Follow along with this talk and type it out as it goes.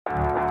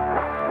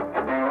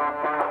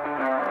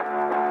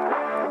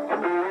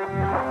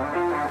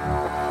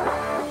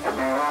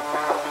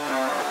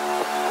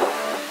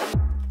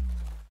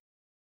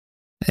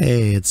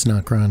Hey, it's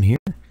Nokron here,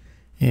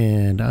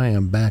 and I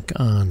am back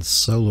on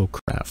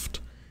SoloCraft.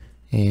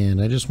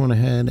 And I just went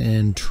ahead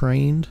and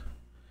trained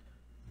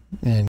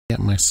and got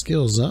my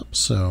skills up,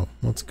 so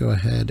let's go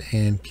ahead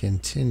and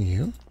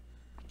continue.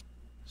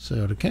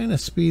 So to kind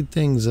of speed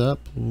things up,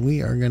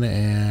 we are going to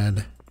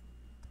add,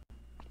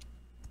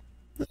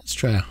 let's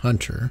try a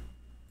hunter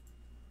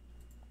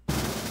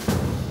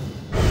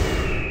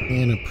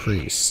and a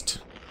priest.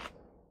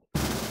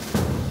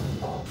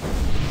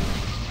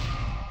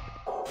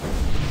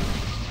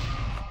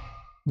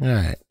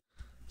 Alright,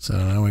 so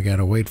now we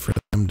gotta wait for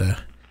them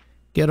to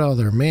get all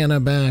their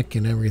mana back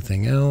and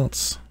everything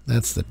else.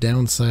 That's the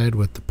downside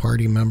with the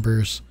party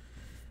members.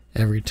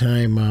 Every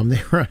time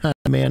they run out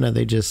of mana,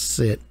 they just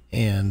sit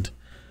and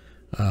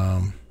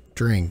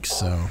drink,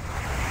 so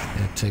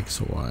it takes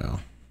a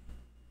while.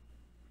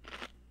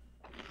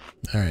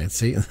 Alright,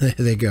 see, there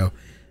they go.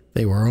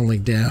 They were only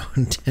down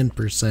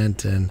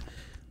 10% and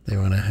they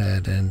went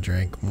ahead and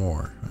drank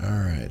more.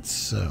 Alright,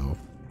 so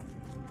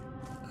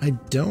I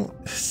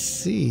don't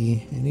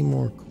see any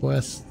more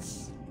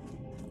quests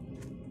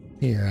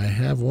here. I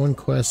have one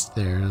quest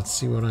there. Let's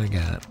see what I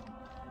got.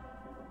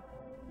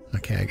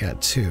 Okay, I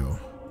got two.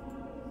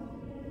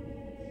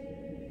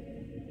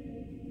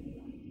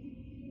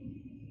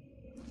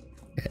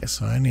 Okay,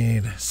 so I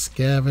need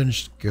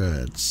scavenged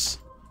goods.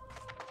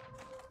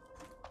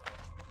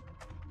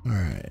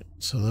 Alright,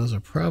 so those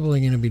are probably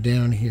going to be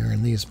down here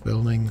in these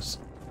buildings.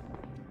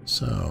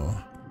 So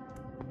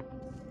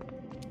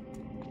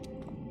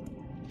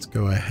let's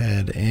go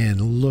ahead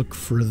and look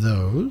for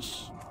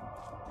those.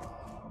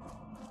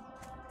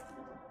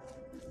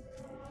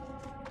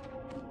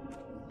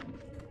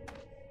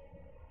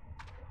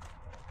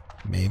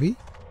 Maybe.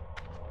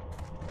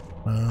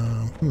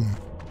 Let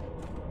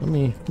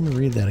me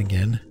read that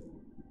again.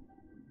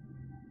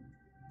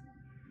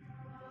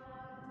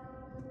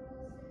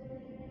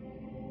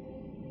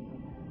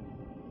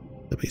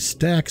 There'll be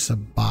stacks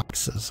of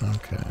boxes.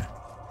 Okay.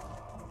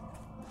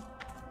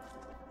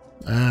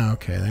 Ah,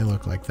 okay, they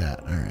look like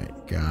that.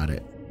 Alright, got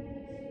it.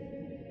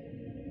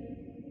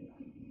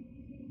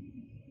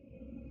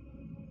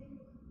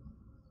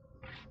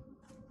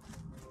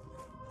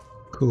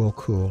 Cool,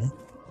 cool.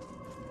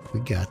 We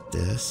got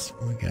this.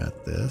 We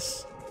got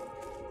this.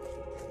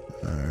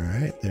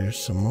 Alright, there's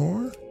some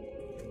more.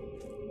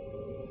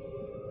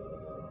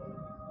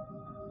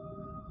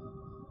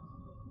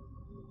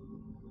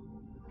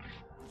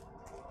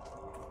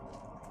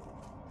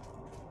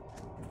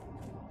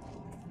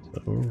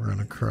 So we'll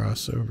run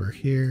across over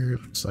here.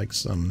 Looks like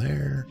some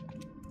there.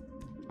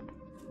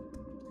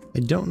 I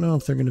don't know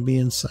if they're going to be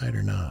inside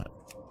or not.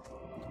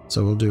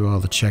 So we'll do all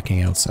the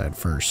checking outside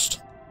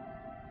first.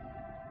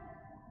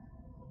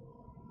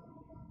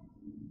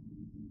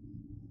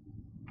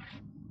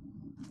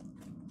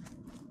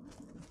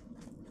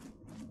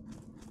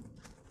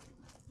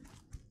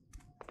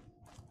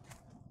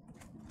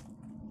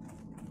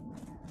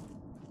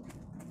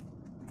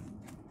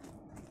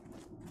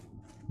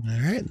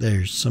 Alright,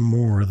 there's some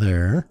more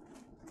there.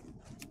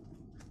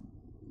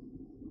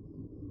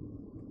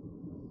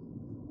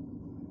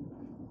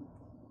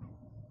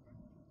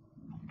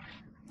 I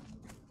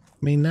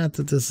mean, not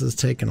that this has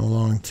taken a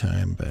long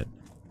time, but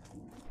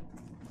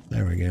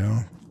there we go.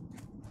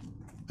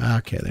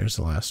 Okay, there's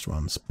the last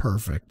ones.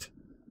 Perfect.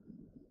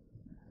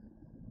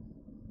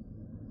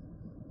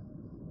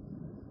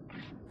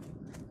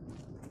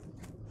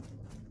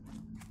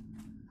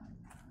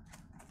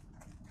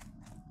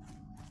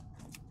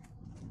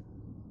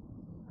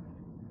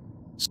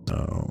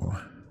 So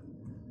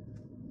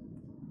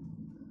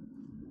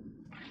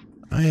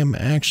I am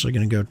actually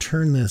going to go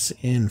turn this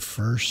in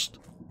first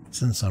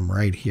since I'm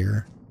right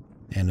here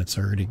and it's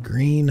already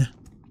green.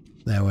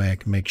 That way I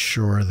can make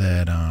sure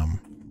that I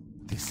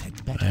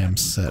am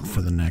set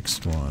for the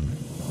next one.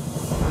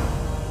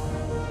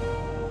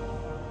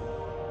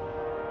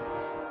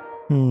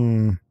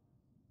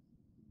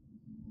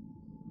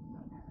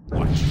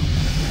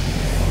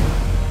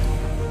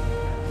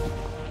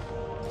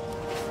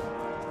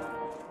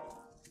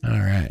 All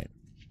right.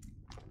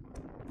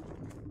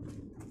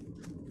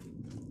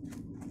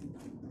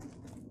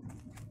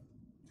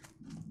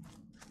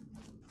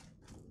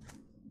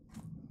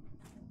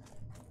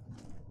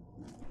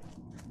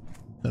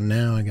 So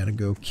now I gotta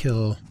go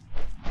kill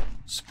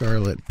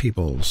Scarlet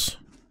Peoples.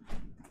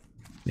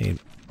 Need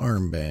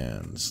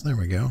armbands. There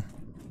we go.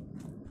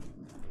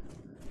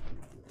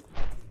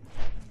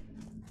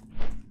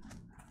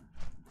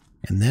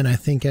 And then I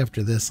think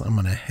after this I'm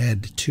gonna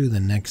head to the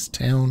next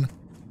town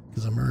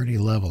because I'm already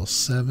level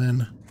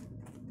 7.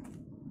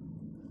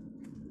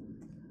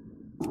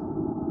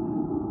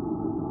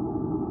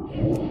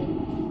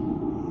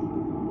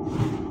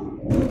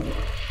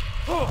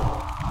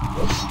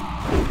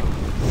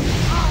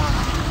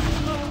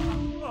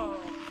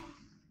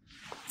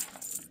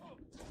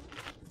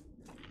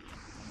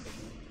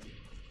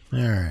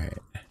 Alright.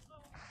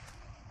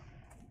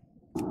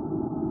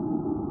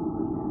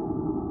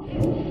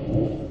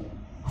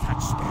 That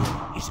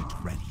spell isn't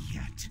ready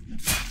yet.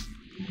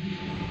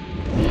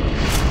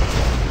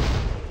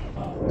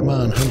 Come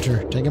on, Hunter.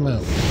 Hunter. Take him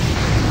out.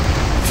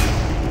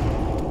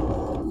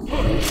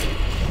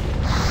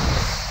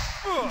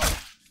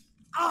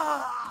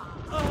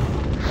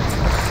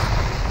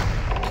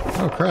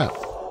 Oh, crap.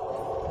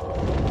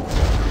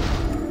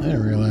 I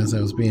didn't realize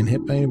I was being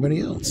hit by anybody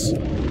else.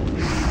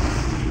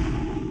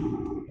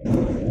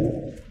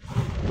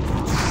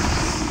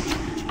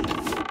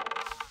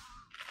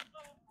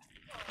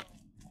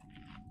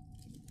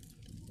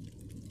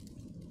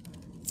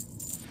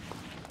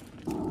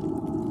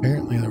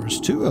 Apparently there was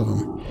two of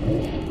them.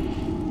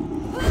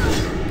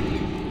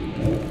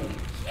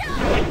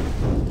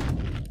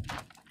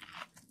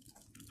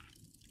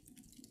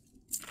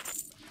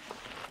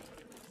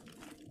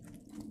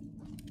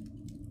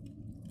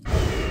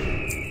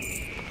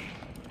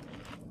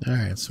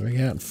 Alright, so we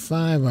got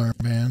 5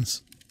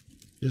 armbands.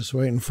 Just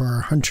waiting for our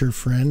hunter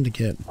friend to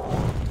get...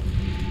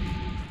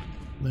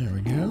 There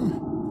we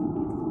go.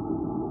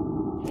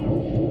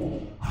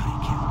 I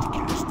can't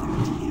catch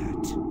that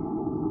yet.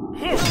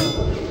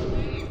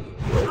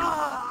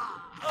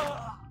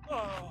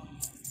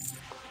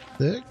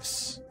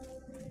 6.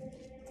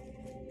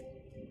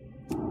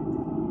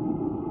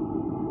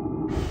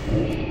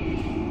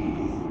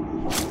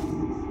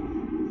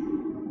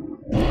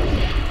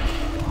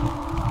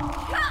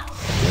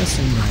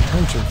 Guessing my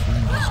hunter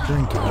friend is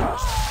drinking.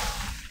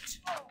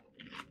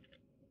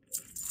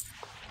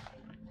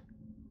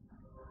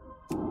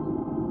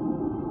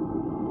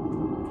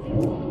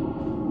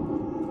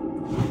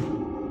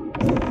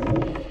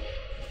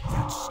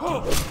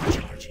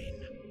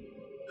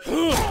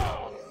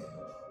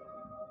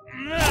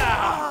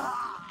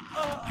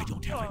 I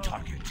don't have a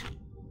target.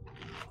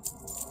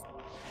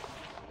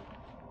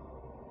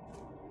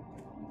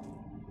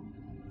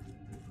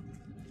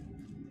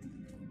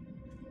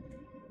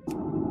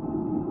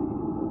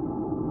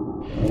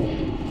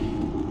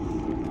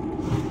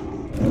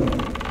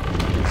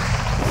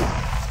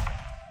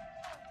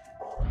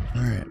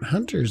 Alright,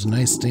 hunters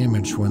nice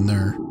damage when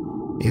they're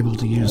able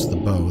to use the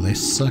bow. They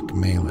suck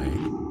melee.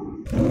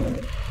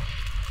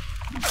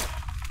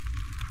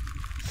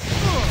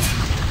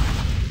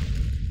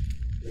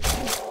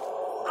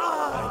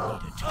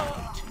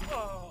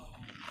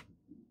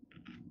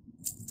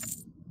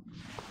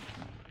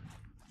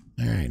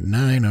 Alright,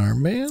 9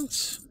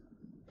 armbands.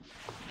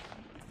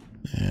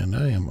 And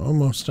I am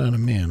almost out of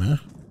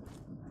mana.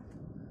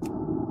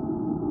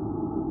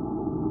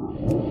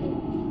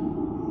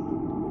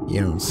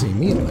 You don't see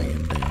me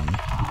laying down.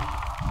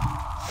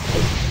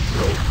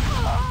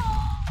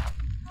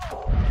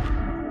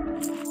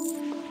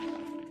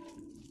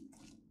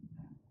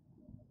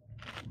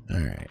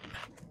 Alright.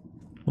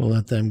 We'll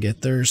let them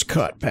get theirs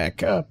caught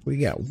back up. We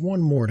got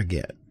one more to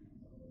get.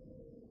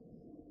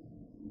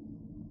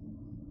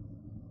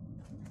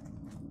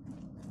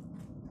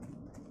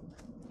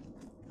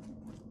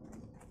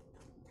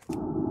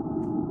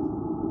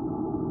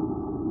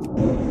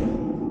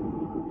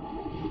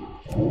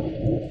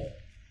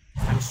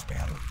 That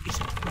spell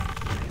isn't ready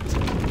yet.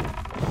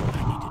 I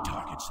need to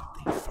target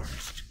something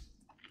first.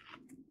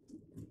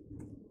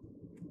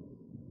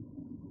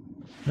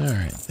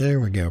 Alright, there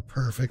we go.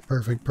 Perfect,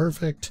 perfect,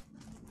 perfect.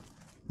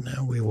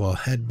 Now we will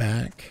head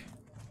back.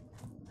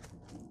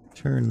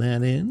 Turn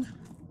that in.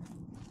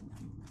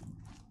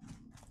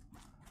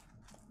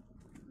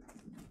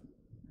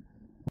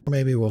 Or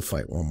maybe we'll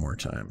fight one more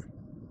time.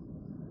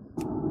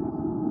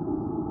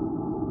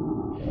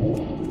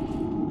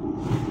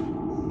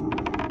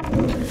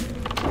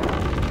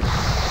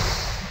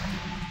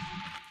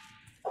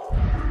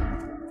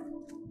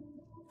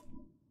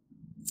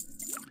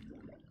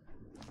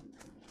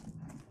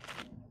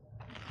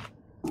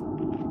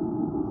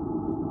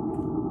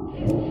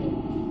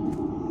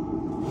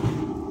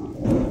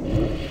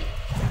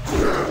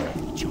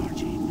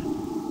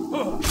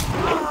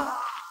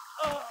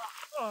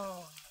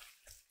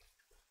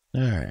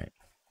 Alright.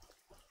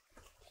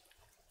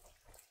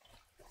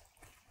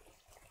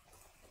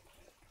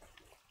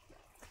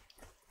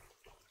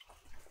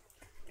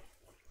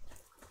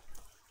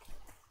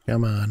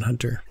 Come on,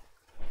 Hunter.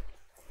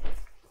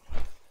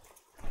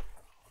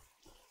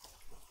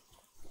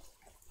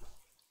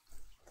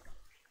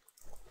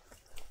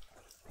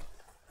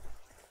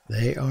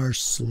 They are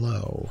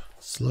slow.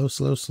 Slow,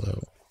 slow,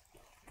 slow.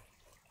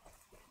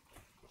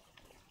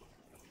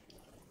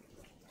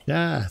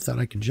 Ah, I thought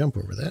I could jump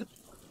over that.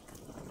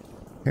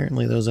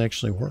 Apparently those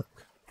actually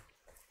work.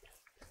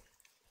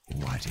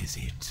 What is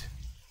it?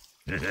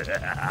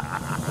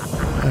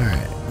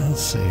 Alright,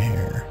 let's see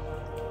here.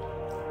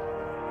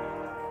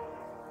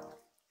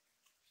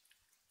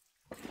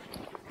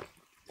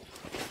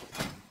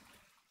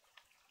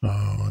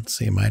 Oh, let's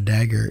see. My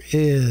dagger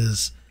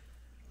is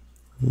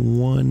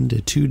 1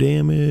 to 2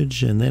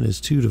 damage, and that is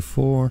 2 to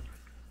 4.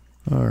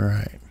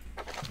 Alright.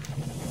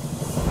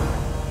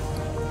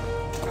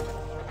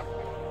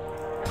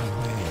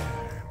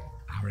 Beware,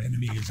 our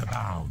enemy is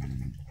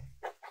abound.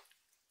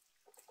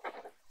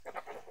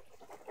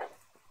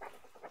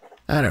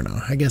 I don't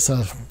know. I guess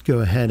I'll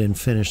go ahead and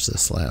finish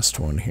this last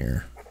one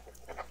here.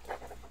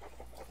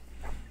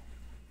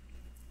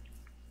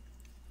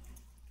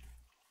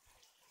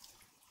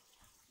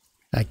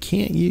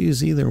 can't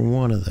use either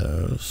one of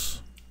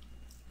those.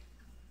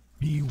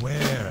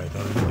 Beware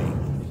the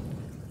living.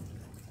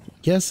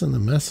 Guessing the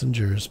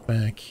messenger's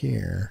back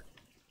here.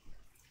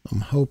 I'm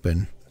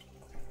hoping.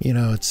 You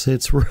know,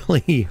 it's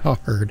really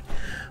hard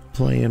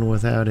playing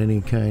without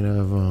any kind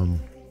of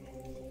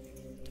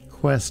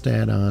quest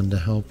add-on to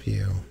help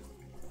you.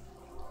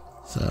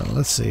 So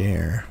let's see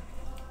here.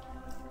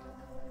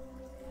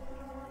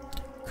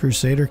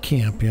 Crusader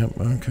camp. Yep.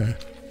 Okay.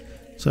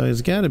 So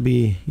it's got to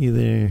be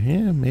either,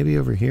 yeah, maybe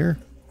over here.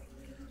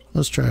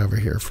 Let's try over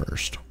here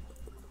first.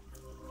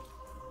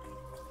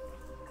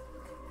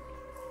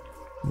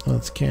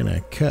 Let's kind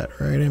of cut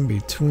right in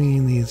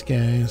between these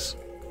guys.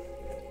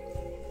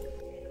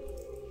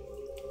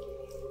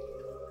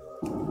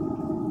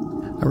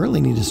 I really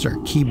need to start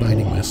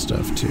keybinding my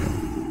stuff too.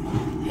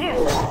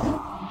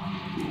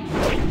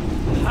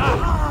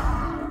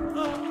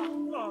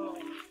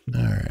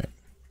 Alright.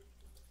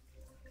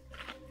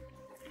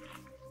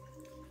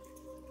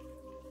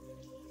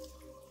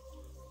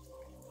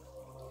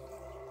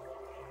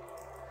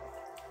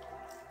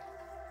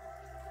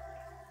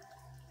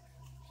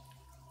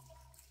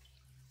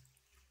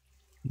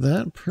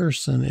 That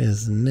person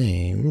is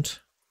named...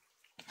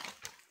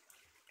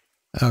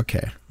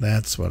 Okay,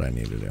 that's what I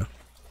need to do.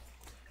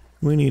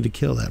 We need to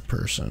kill that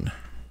person.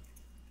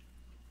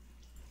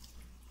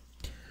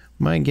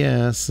 My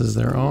guess is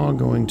they're all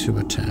going to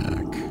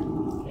attack.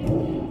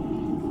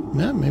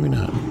 Nah, maybe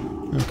not.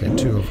 Okay,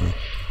 2 of them.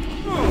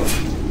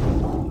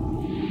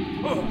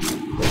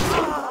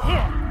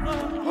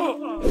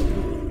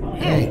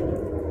 Hey,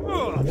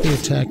 I'll be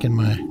attacking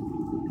my...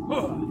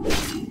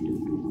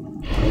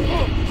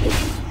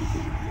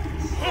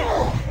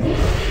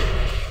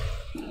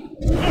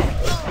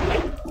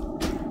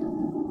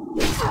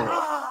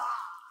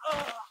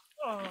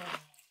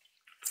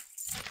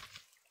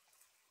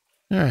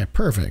 Alright,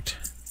 perfect.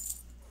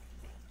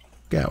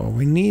 Got what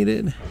we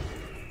needed.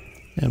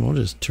 And we'll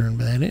just turn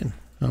that in.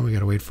 Oh, we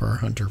gotta wait for our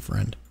hunter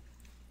friend.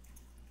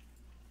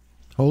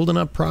 Holding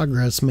up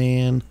progress,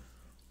 man.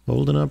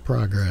 Holding up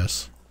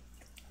progress.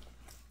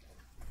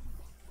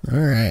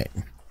 Alright.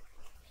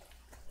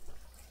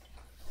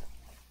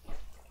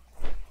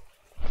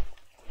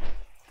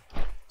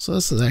 So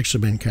this has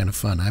actually been kind of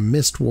fun. I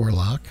missed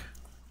Warlock.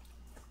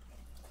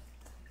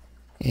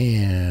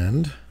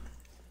 And...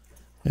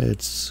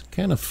 it's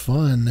kind of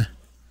fun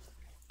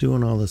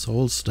doing all this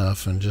old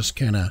stuff and just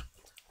kind of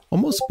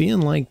almost being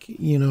like,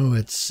 you know,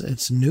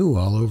 it's new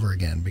all over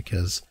again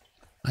because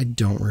I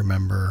don't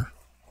remember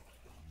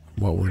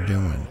what we're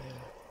doing.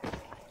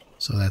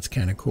 So that's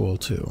kind of cool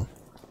too.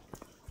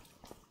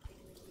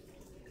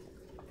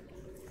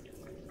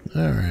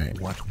 All right.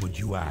 What would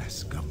you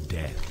ask of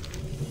death?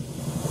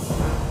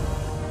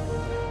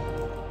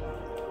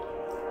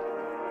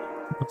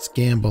 Let's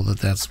gamble that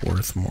that's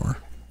worth more.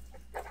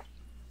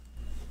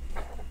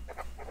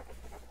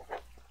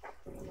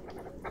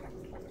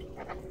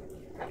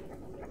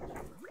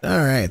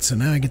 Alright, so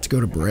now I get to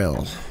go to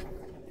Brill.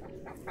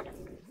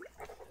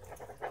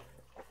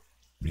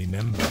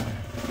 Remember.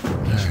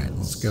 Alright,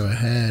 let's go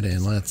ahead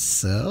and let's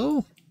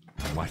sell.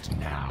 What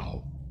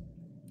now?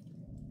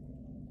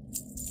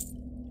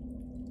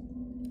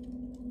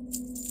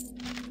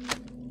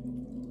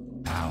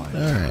 Our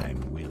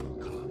time will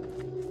come.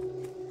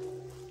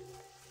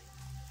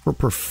 For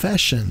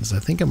professions, I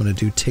think I'm going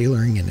to do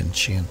tailoring and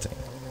enchanting.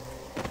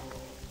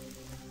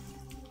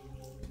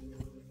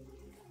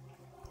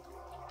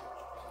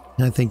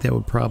 I think that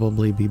would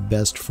probably be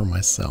best for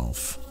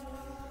myself.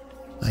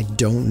 I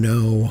don't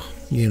know,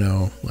 you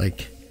know,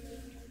 like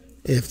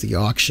if the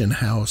auction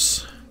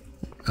house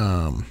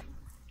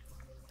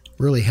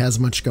really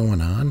has much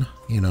going on.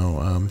 You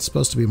know, it's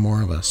supposed to be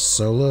more of a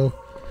solo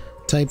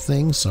type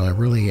thing, so I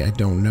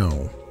don't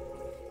know.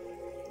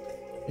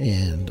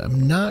 And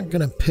I'm not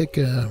going to pick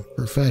a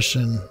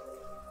profession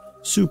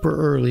super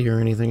early or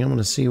anything. I'm going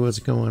to see what's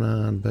going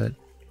on, but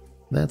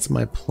that's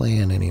my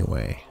plan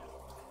anyway.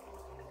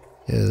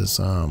 Is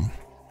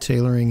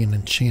tailoring and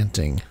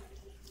enchanting.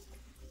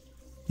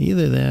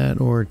 Either that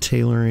or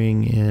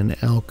tailoring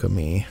and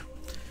alchemy.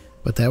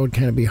 But that would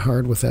kind of be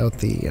hard without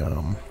the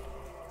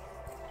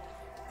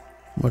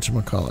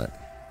whatchamacallit.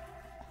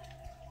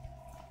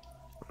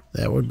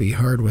 That would be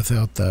hard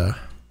without the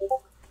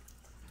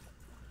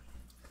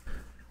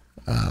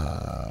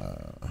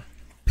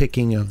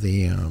picking of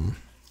the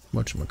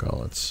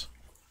whatchamacallits.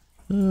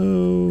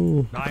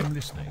 Oh, I'm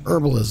listening.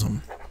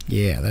 Herbalism.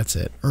 Yeah, that's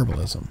it.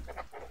 Herbalism.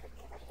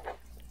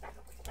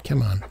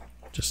 Come on.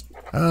 Just...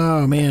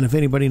 oh, man, if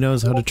anybody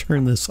knows how to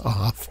turn this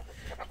off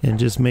and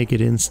just make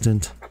it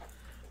instant.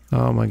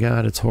 Oh, my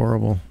God, it's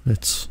horrible.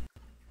 It's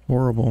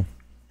horrible.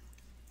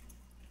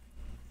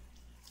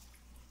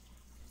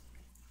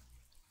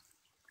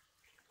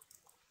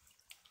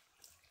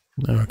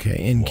 Okay,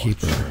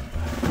 innkeeper.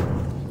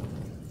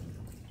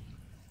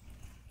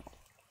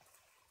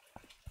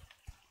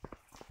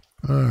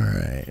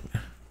 Alright.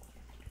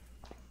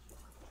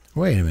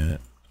 Wait a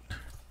minute.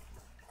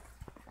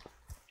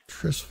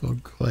 Tristful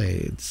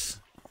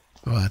Glades.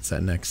 Oh, that's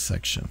that next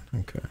section.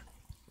 Okay.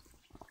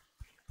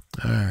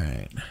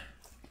 Alright.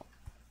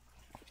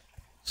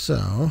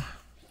 So,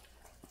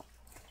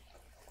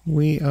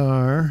 we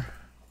are...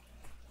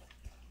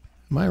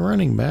 Am I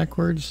running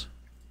backwards?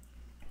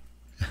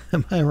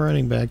 Am I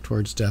running back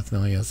towards death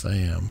now? Yes, I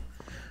am.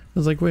 I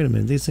was like, wait a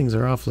minute, these things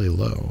are awfully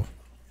low.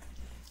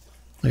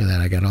 Look at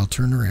that, I got all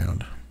turned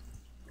around.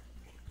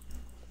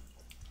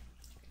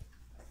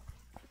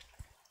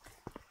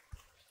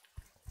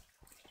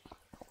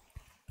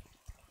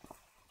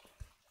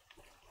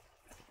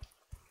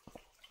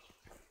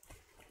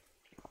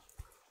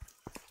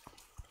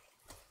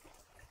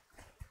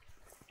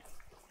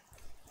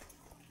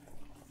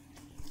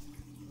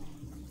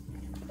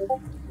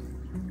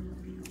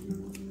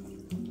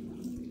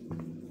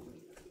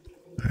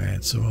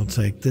 Alright, so we'll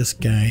take this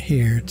guy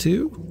here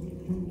too.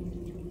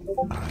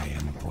 I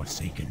am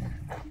forsaken.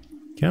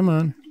 Come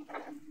on.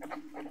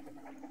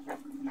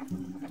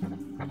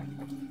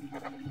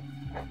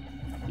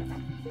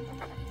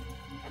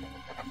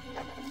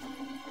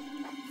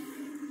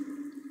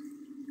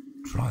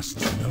 Trust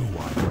no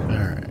one.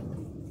 Alright.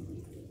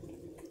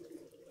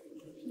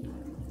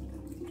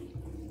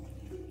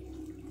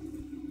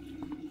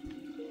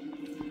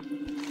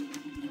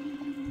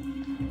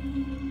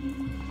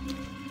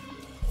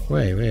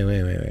 Wait.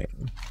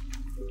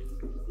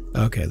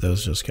 Okay,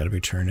 those just gotta be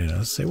turned in. I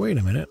was say, wait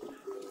a minute.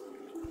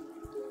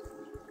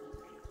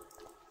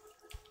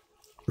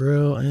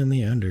 Grill in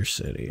the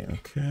Undercity,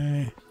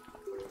 okay.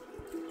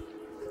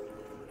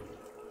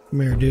 Come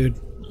here, dude.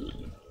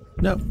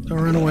 Nope,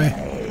 don't run away.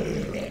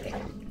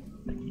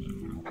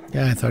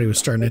 Yeah, I thought he was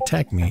starting to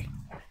attack me.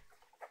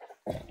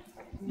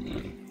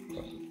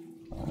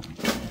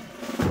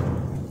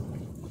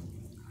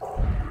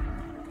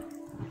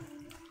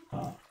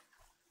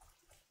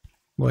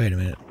 Wait a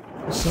minute.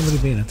 Is somebody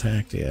being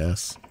attacked?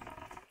 Yes.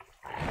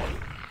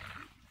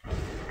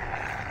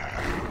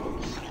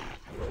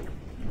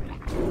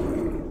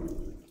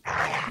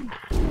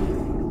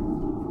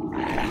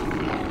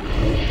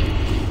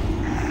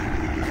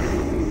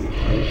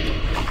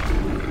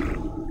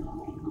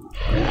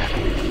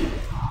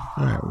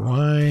 Alright,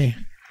 why?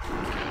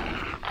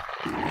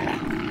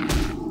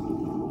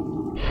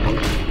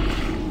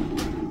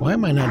 Why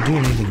am I not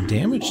doing anything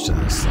damage to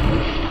this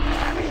thing?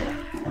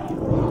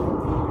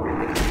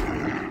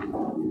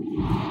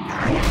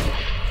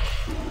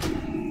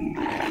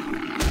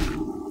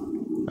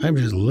 I'm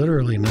just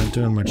literally not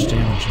doing much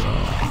damage at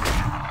all.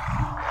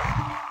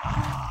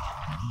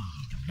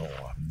 Need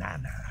more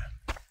mana.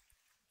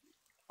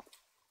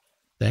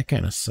 That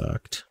kind of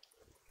sucked.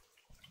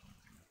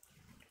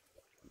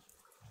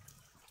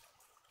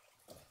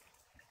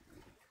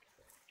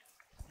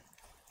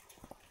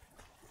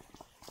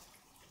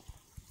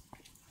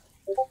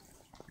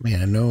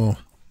 Man, I know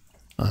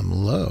I'm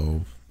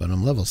low, but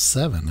I'm level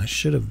 7. I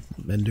should have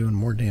been doing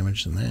more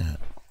damage than that.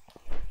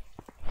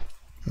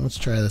 Let's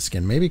try this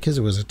again. Maybe because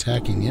it was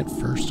attacking it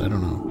first. I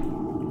don't know.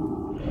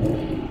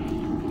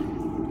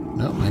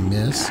 Nope, I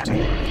missed.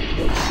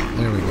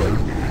 There we go.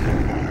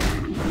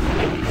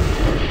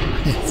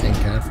 Thank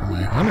God for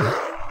my hunter.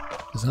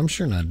 Because I'm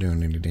sure not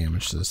doing any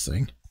damage to this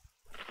thing.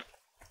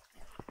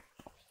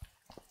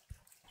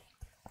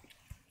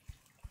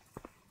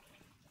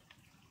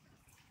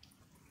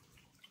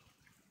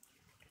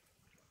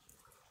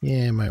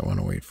 Yeah, I might want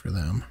to wait for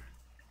them.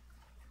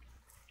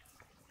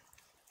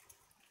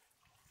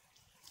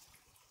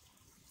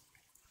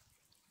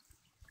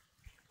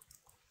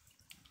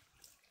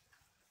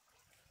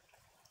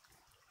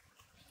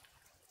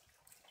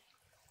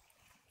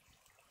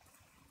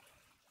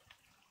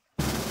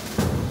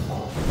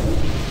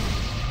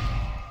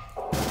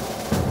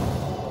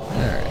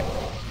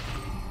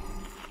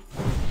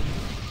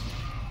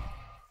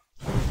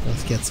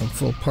 Get some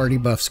full party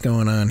buffs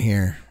going on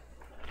here.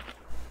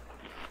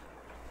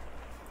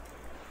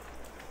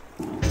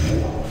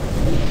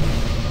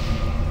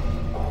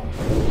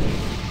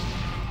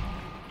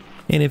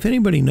 And if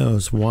anybody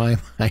knows why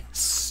my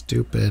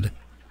stupid...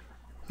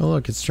 Oh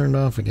look, it's turned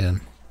off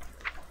again.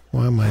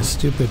 Why my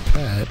stupid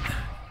pet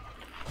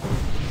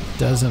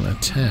doesn't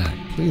attack,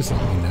 please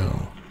let me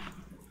know.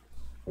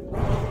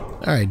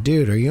 Alright,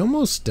 dude, are you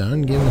almost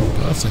done giving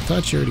buffs? I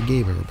thought you already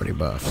gave everybody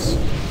buffs.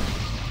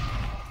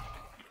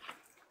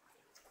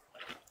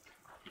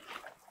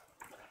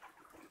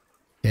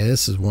 Yeah,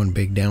 this is one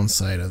big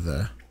downside of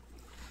the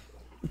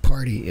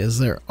party, is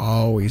they're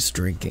always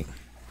drinking.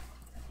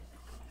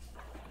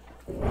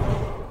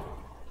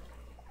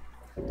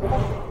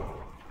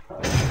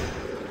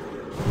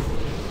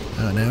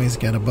 Oh, now he's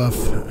got a buff.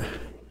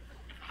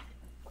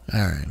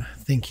 Alright, I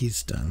think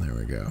he's done. There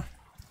we go.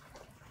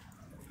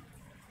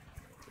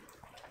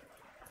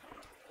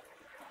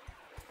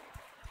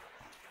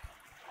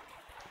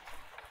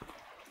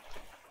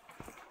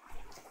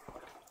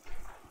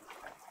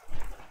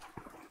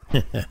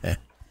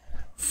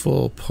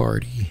 Full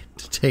party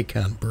to take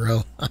on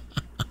Bro.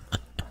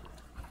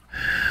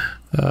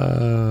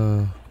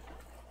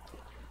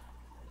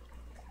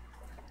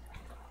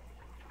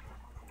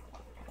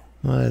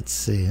 Let's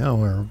see. Oh,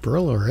 we're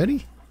Brill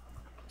already?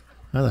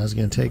 I thought it was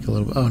going to take a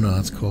little... Oh, no,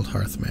 it's Cold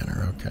Hearth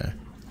Manor. Okay.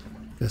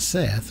 To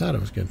say, I thought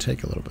it was going to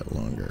take a little bit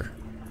longer.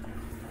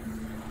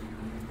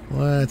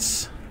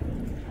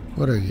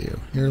 What are you?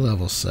 You're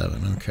level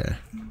 7, okay.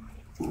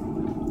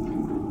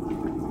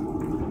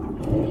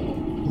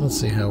 Let's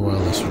see how well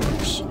this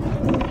works.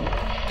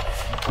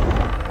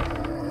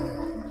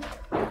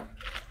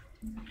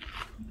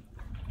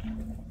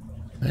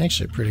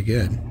 Actually, pretty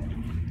good.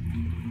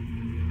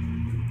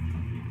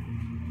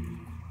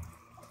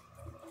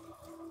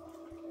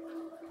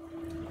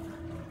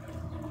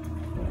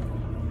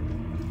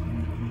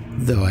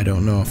 Though I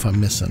don't know if I'm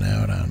missing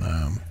out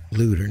on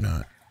loot or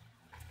not.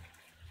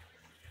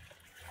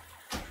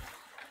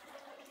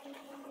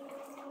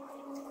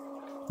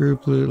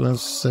 Group loot,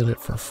 let's set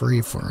it for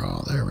free for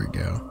all. There we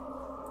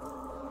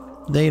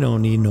go. They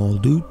don't need no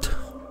loot.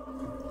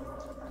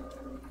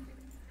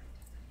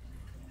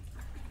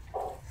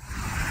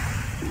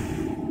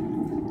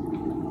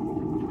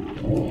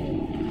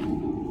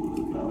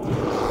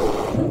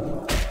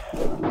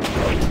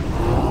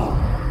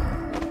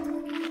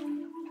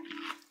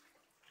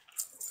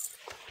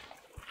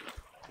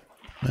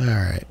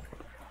 Alright.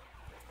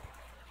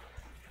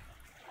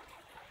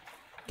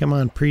 Come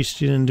on,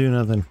 priest, you didn't do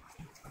nothing.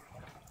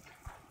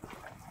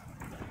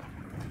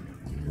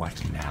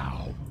 What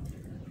now?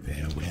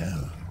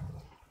 Farewell.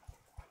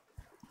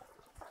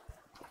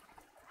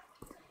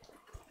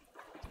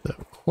 So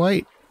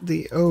quite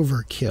the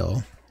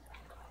overkill,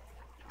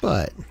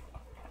 but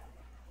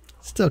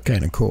still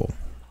kind of cool.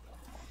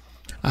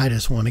 I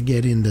just want to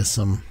get into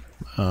some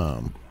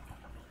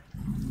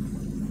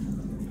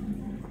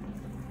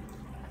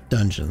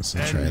dungeons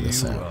and try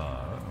this out.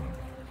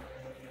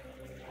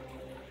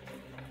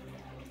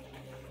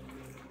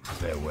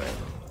 Farewell.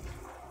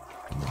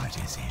 What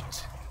is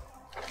it?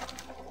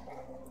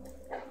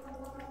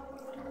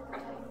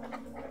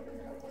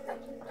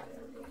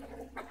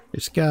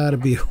 There's gotta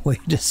be a way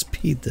to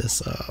speed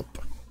this up.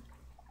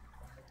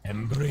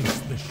 Embrace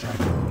the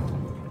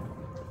shadow.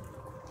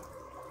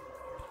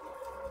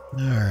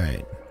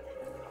 Alright.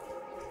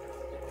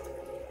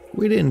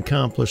 We didn't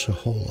accomplish a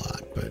whole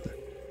lot, but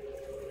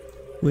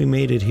we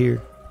made it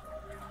here.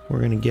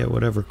 We're gonna get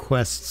whatever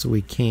quests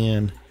we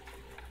can,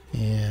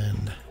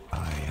 and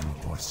I am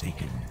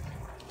forsaken.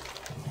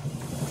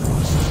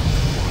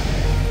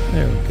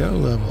 there we go,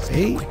 level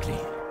 8. Quickly.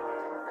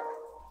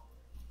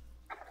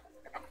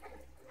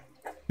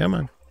 Come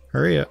on,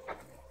 hurry up.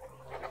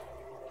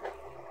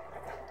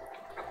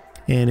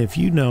 And if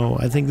you know,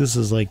 I think this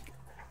is like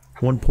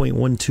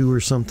 1.12 or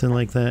something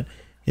like that.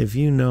 If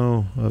you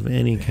know of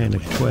any kind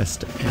of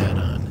quest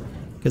add-on,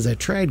 because I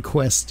tried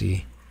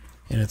Questy,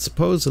 and it's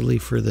supposedly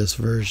for this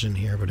version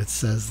here, but it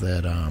says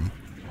that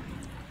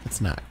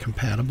it's not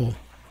compatible.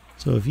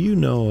 So if you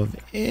know of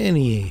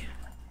any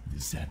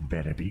That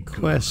better be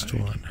quest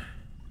one,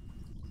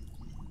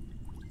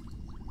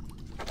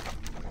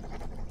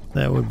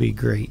 that would be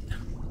great.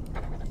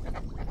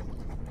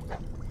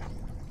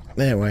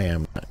 That way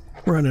I'm not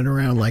running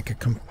around like a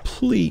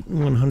complete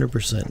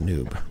 100%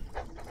 noob.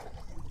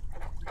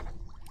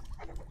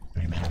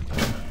 Remember,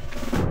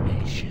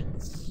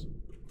 patience.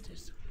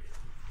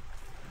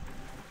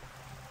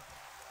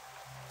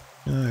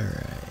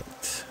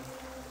 Alright.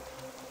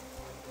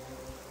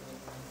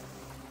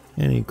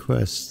 Any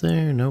quests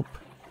there? Nope.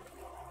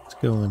 Let's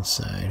go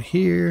inside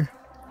here.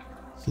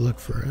 Let's look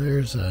for,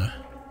 there's a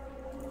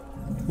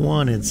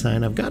wanted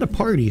sign. I've got a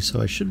party,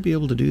 so I should be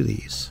able to do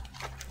these.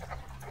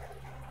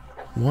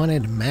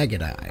 Wanted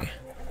Maggot Eye.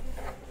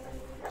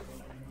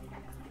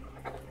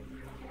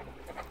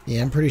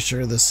 Yeah, I'm pretty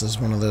sure this is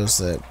one of those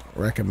that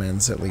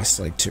recommends at least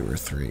like 2 or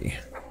 3.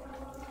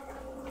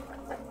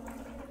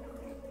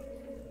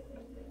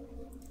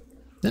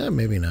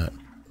 Maybe not.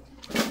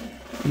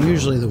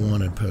 Usually the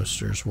wanted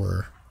posters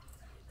were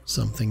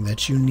something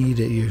that you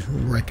needed, you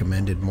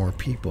recommended more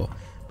people,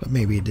 but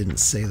maybe it didn't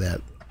say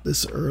that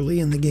this early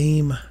in the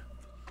game.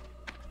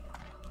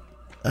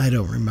 I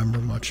don't remember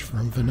much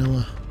from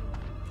vanilla.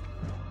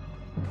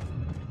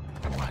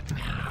 What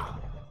now?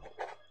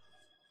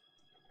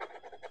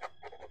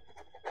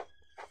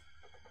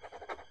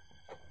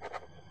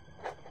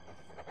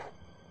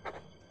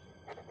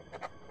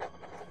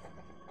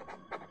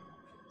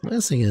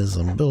 Last thing is,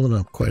 I'm building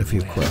up quite a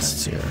few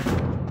quests here.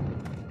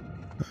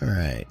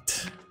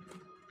 Alright.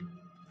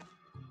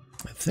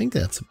 I think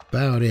that's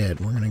about it.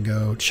 We're gonna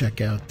go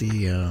check out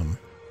the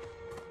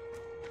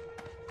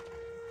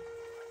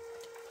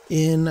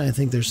inn. I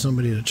think there's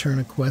somebody to turn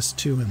a quest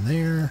to in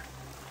there.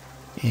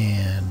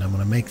 And I'm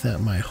gonna make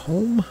that my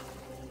home.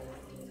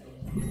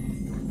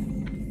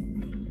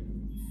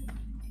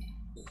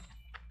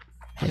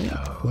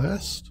 Hello.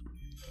 Quest.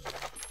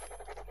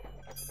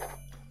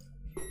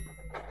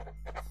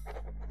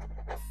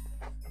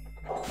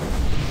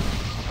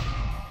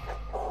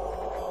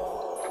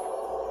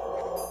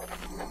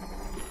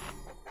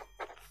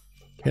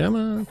 Come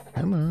on,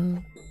 come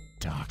on.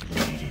 Dark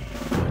lady,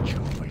 watch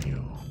over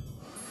you.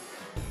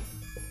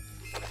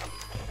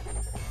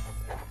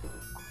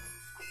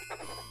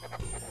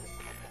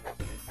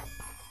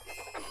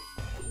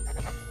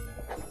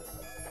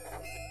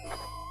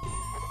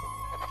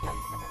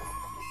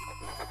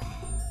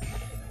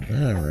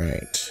 All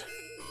right.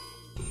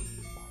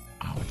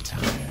 Our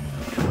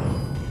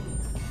time.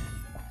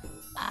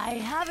 I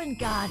haven't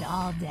got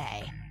all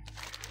day.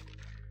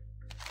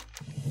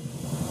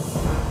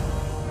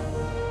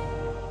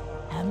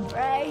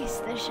 Embrace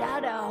the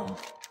shadow.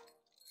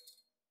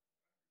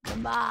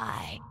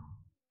 Goodbye.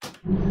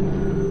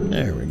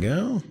 There we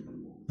go.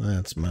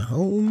 That's my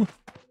home.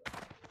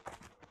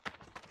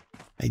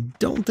 I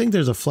don't think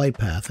there's a flight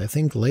path. I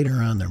think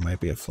later on there might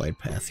be a flight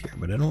path here,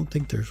 but I don't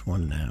think there's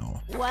one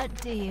now. What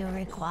do you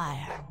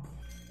require?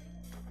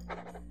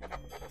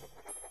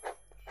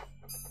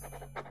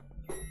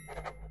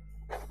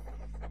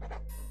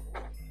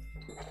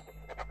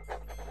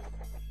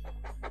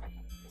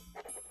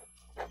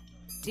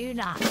 Do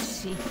not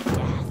seek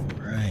death.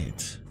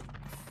 Right.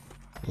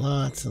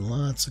 Lots and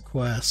lots of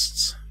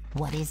quests.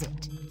 What is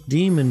it?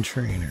 Demon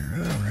Trainer.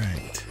 All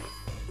right.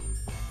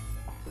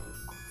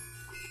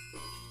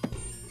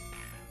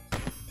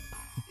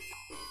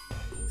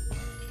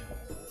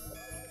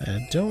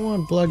 I don't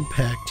want Blood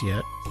Pact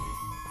yet.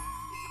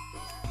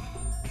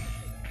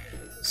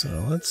 So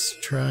let's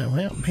try,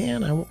 well,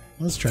 man,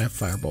 let's try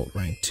Firebolt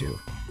rank 2.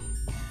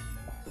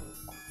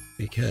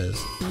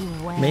 Because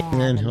maybe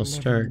then he'll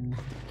start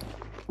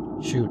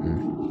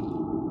shooting.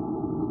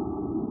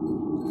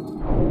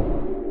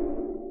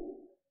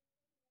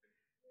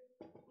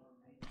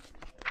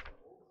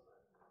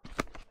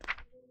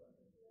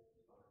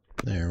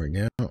 There we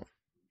go.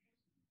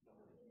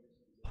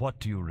 What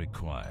do you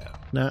require?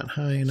 Not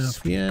high enough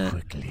Speak yet.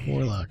 quickly.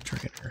 Warlock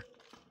Trainer.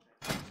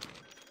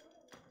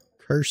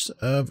 Curse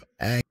of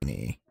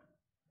Agony.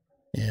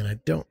 And I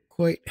don't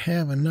quite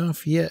have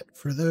enough yet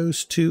for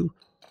those two.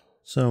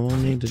 So we'll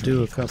need to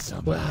do a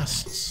couple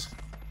quests.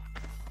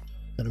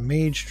 And a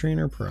Mage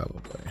Trainer,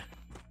 probably.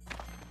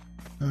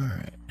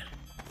 Alright.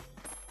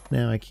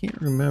 Now I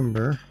can't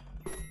remember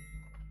if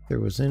there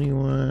was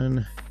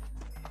anyone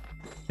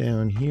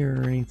down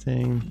here or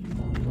anything.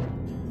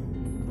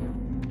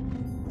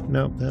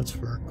 Nope, that's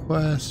for a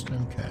quest.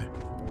 Okay.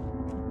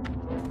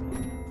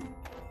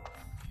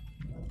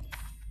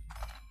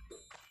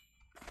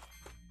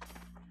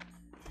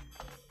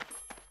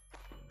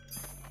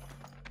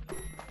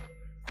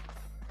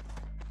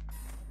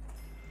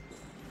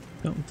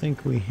 Don't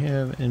think we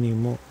have any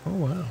more. Oh,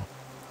 wow.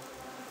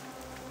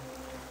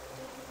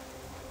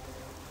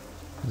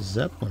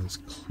 Zeppelin's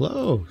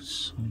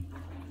close.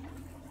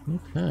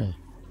 Okay.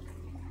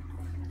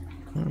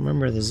 I don't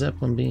remember the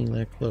Zeppelin being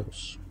that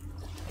close.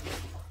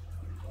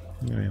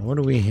 Alright, what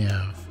do we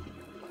have?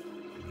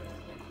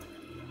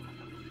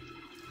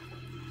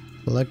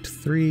 Collect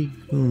 3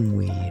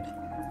 Gloomweed.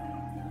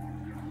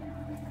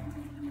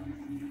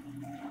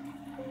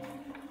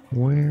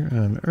 Where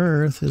on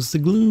earth is the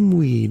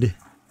Gloomweed?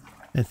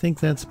 I think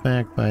that's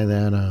back by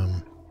that,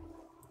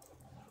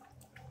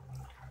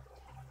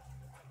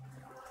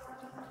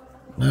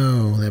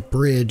 oh, that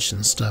bridge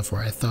and stuff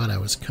where I thought I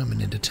was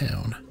coming into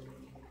town.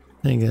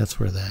 I think that's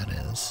where that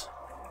is.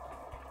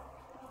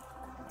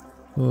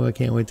 Oh, I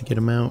can't wait to get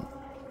him out.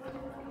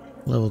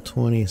 Level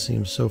 20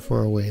 seems so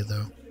far away,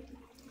 though.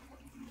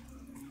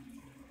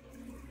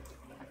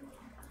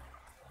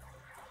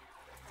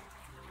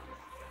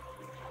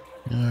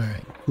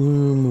 Alright,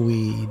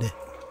 Gloomweed.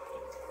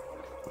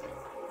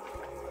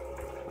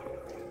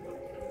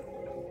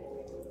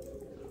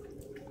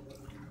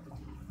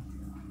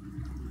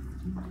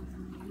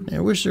 I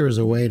wish there was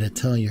a way to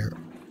tell your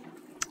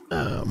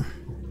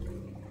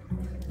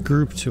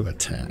group to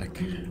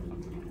attack.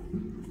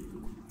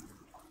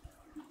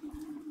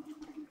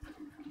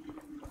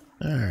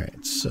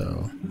 Alright,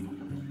 so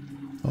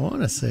I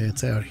want to say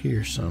it's out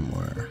here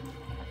somewhere.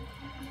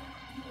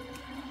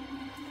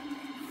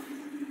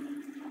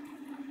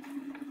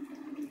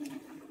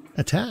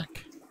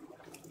 Attack!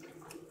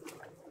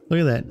 Look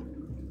at that.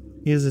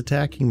 He is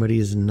attacking, but he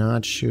is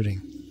not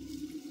shooting.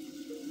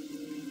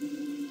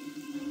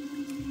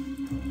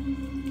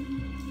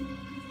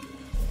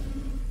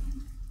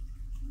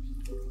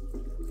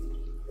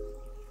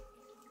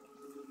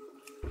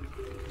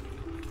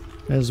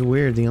 That's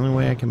weird. The only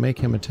way I can make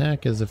him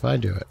attack is if I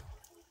do it.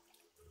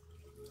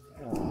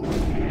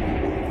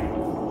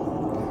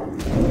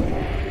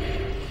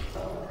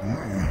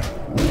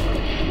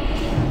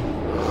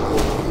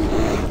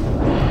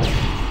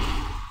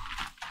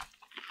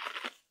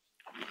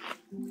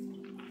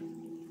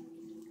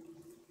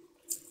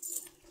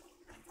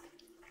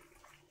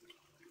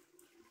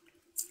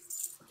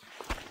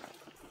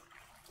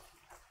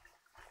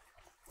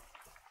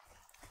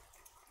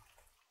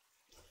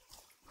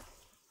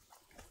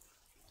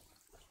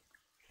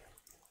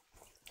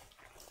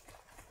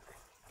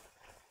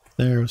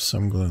 There's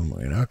some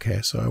Gloomweed.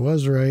 Okay, so I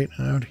was right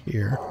out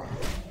here.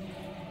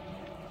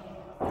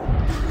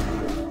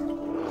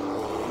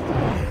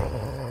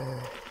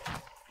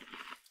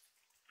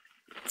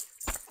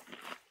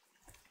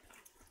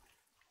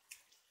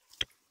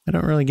 I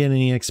don't really get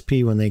any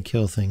XP when they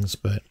kill things,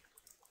 but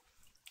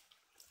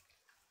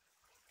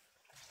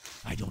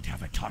I don't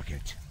have a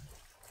target.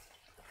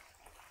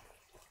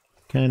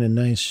 kind of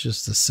nice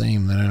just the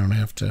same that I don't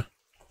have to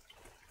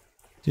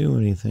do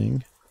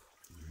anything.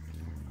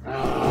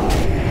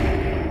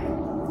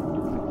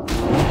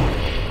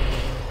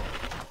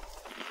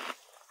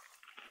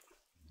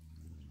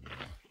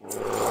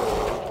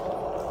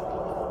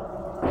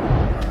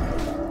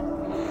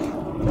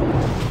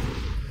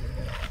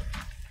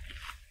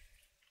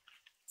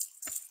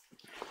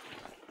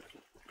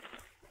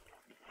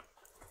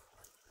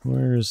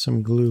 Where is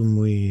some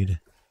gloomweed?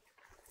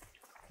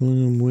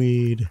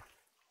 Gloomweed.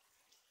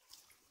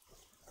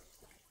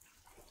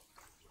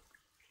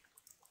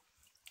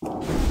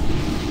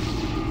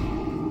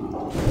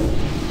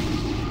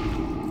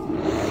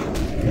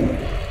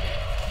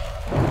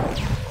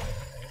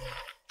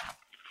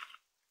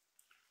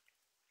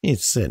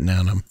 He's sitting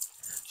on them.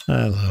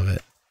 I love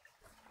it.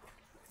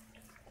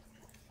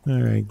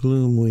 Alright,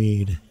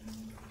 gloomweed.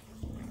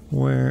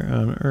 Where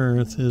on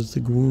earth is the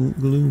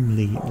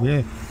gloomweed?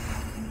 Yeah.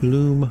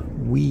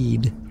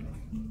 Gloomweed.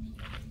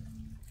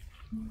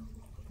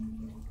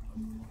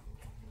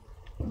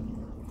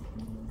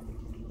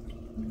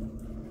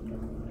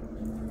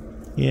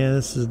 Yeah,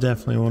 this is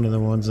definitely one of the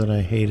ones that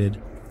I hated,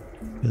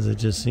 because it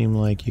just seemed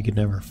like you could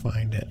never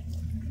find it.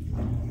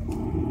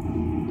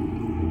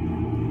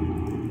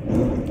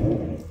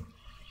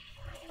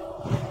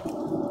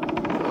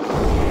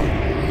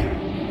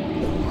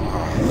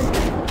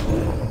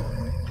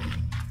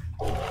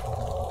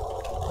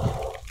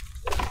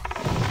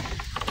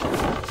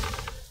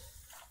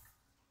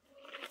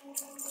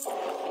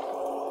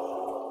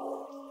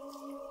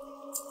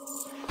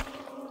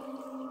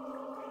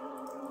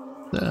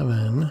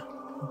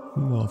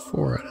 Well,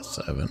 4 out of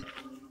 7.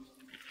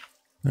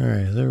 Alright,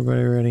 is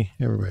everybody ready?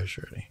 Everybody's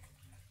ready.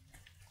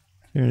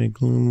 Is there any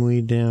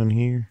gloomweed down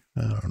here?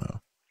 I don't know.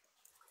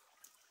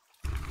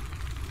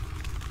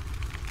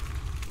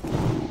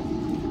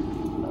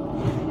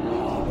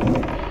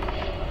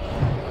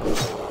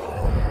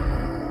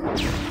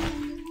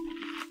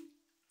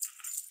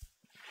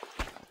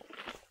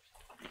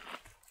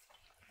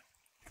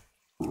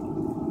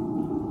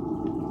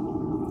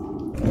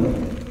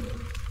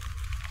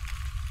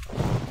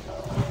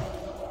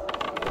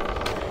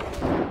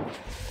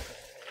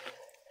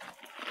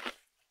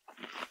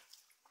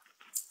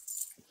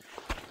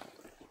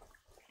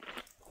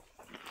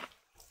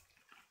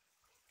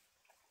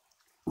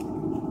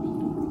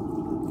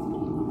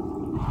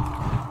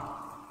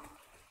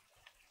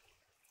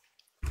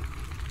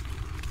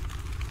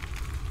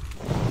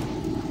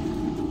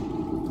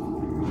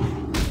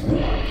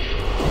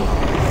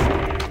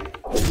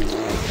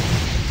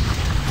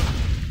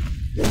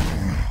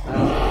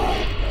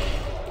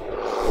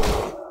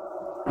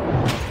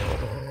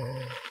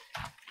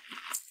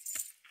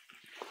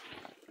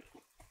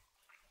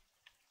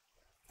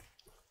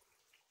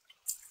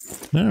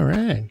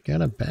 Alright,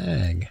 got a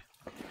bag.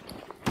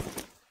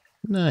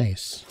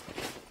 Nice.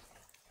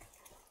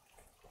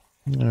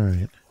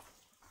 Alright.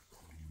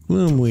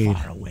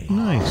 Gloomweed.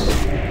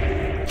 Nice.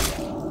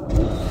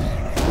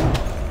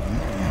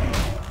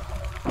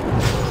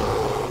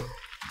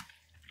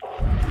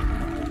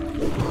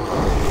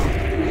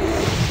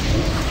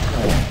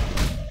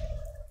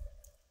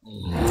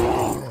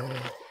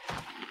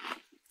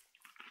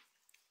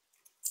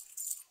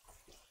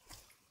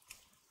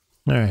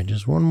 Alright,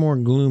 just one more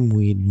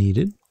gloomweed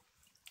needed.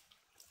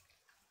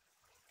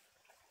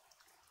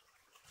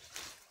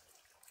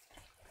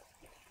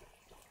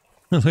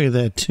 Look at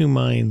that, 2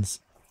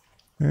 mines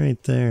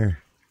right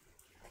there.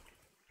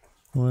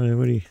 What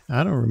do you,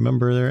 I don't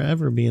remember there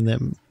ever being that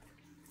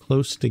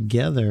close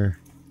together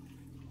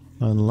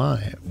on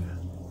live.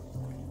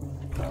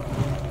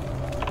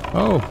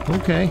 Oh,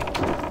 okay.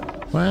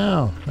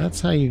 Wow,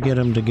 that's how you get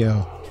them to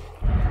go.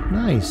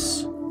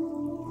 Nice.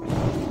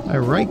 I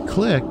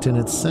right-clicked and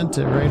it sent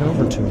it right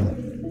over to him.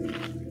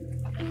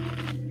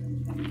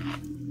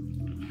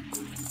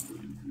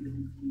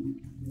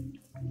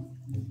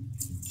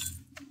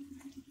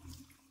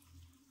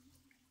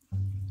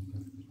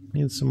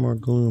 Need some more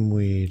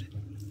gloomweed.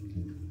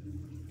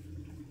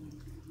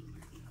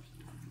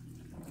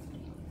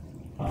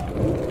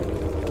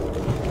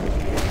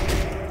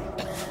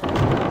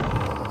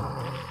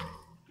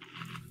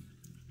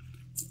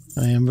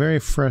 I am very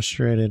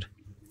frustrated.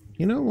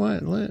 You know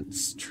what?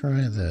 Let's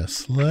try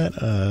this. Let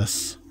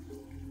us...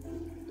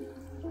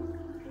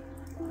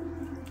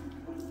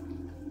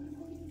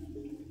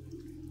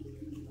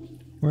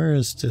 Where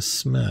is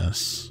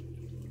dismiss?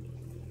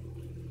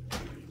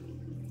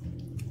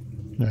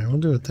 Alright, we'll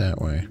do it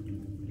that way.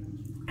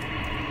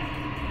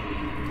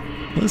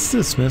 Let's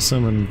dismiss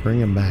him and bring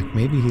him back.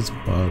 Maybe he's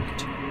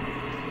bugged.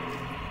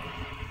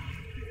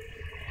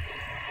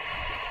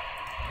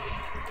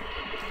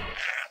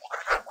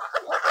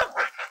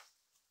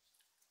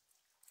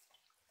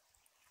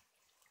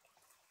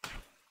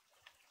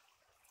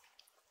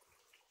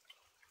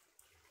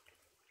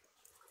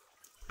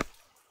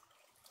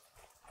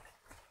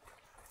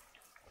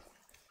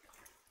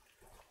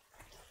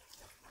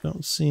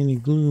 Don't see any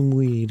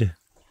gloomweed.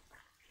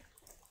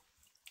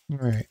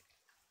 Alright.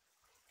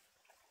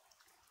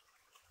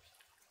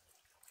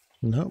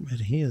 Nope,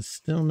 but he is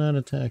still not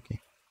attacking.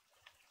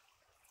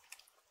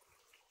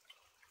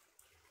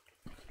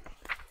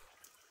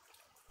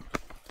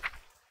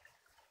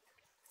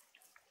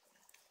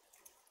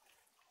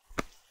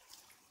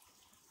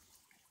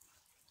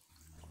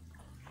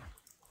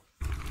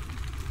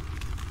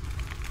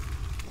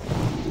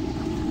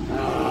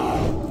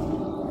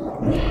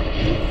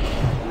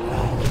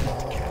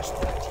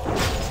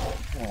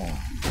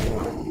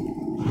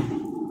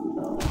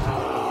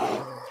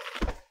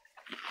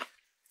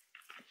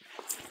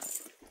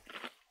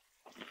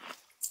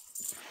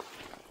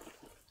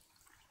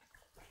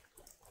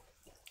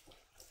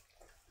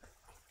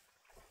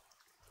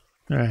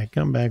 Alright,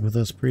 come back with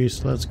us,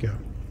 priest. Let's go.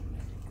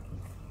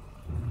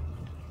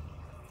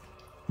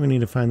 We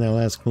need to find that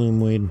last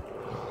gloomweed.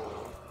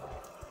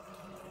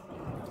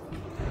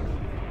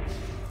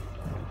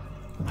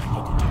 I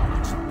need to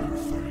target something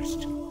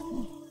first.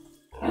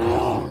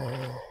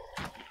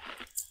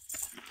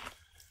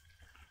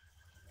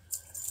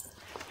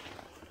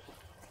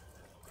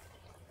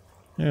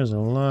 There's a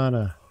lot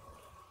of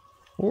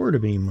ore to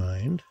be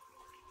mined.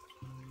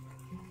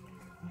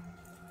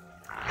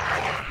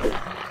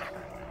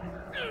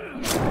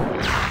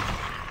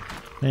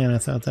 Man, I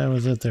thought that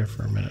was it there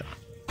for a minute.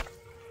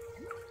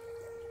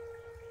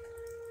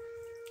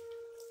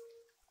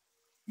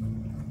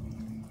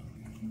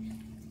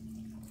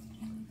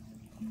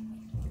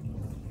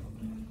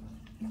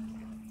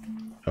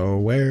 Oh,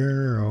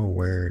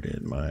 where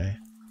did my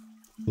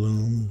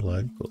gloom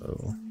blood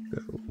glow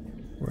go?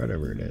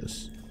 Whatever it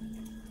is.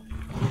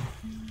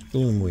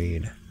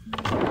 Gloomweed.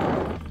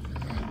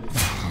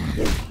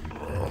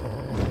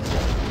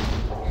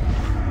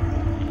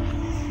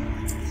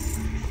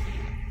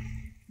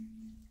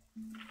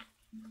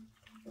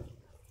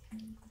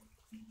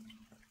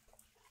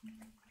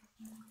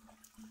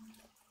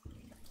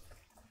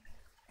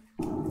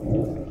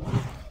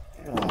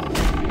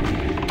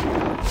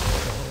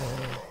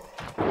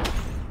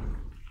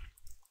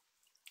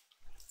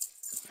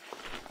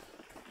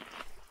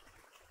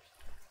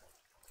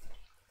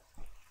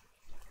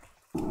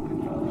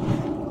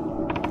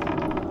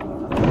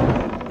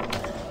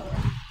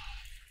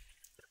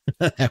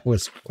 That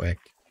was quick.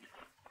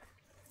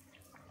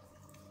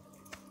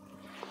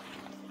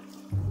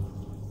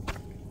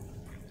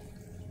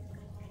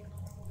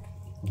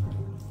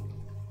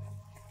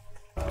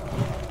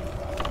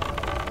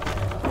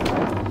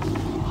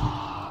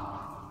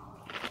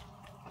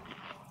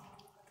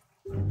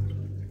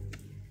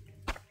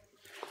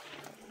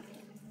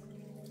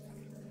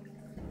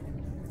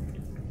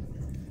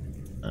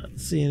 Not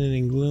seeing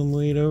any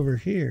gloomweed over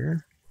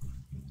here.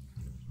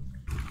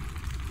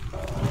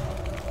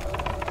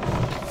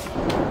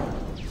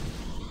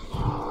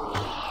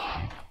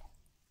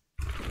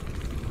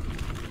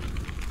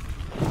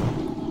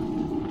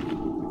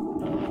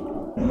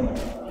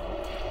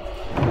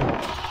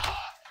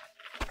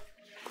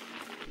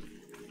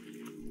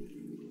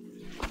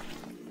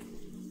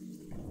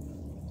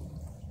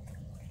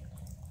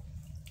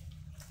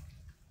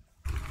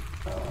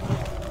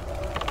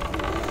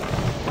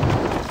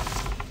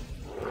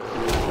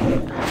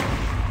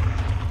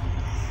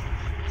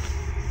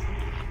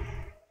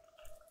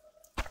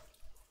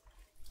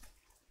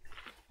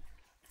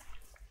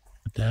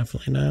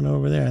 Definitely not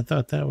over there. I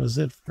thought that was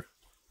it for...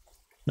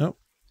 Nope.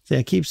 See,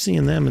 I keep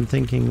seeing them and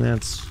thinking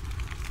that's...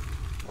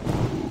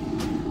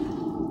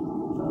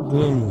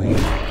 gloomweed.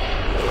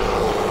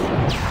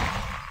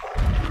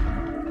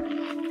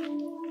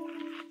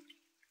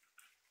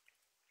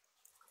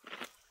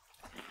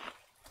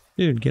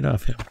 Dude, get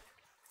off him.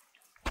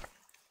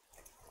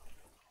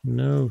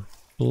 No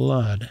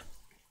blood.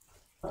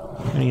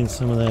 I need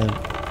some of that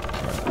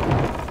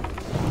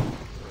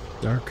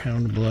dark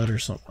hound blood or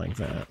something like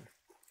that.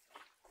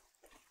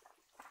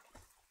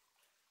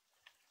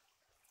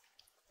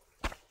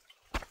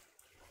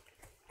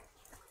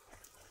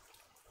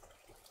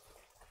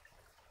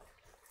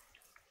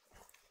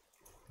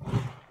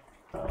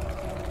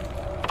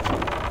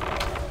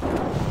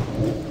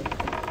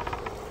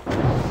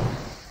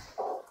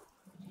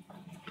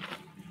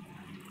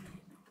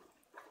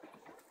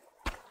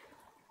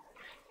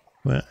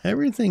 Well,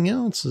 everything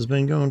else has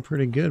been going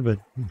pretty good, but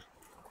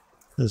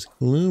this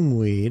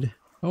gloomweed...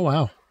 Oh,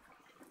 wow.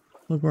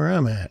 Look where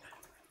I'm at.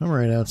 I'm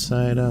right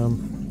outside,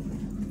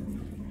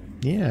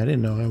 yeah, I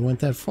didn't know I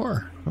went that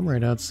far. I'm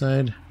right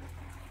outside,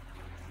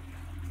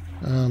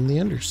 the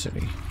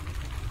Undercity.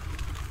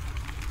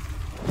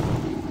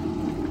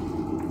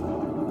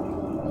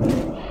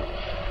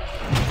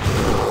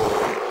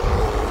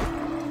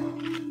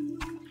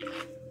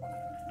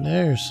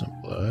 There's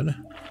some blood.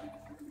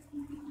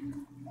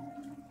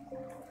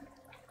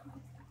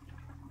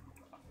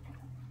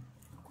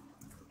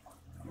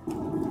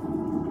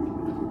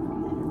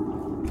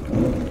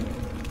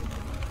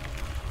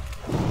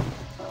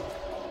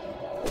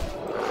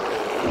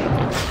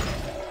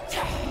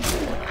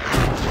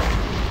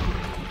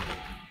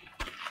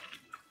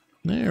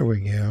 There we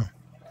go.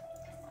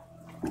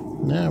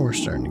 Now we're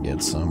starting to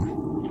get some.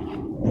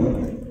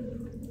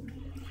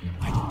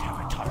 I don't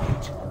have a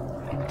target.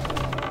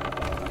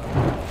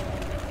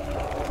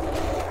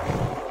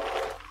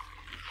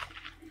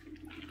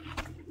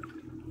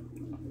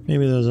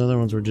 Maybe those other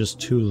ones were just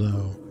too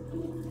low.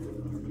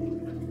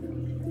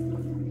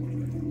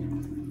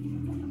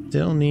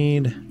 Still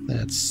need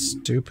that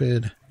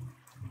stupid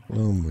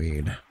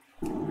gloomweed.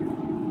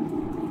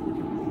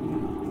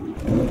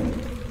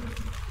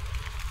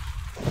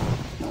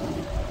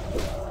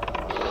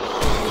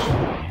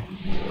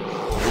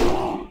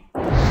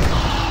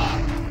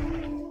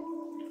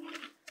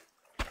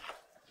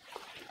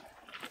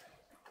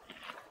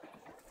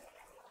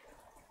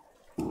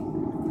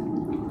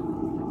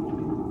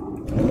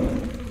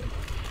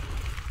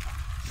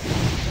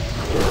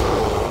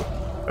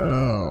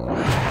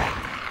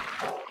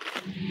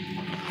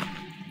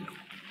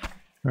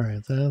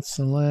 Alright, that's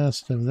the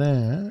last of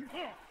that.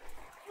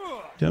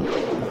 Don't.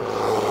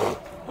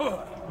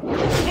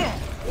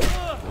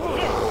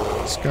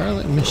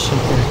 Scarlet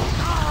Missionary.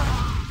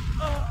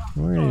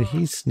 Where did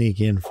he sneak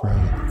in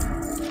from?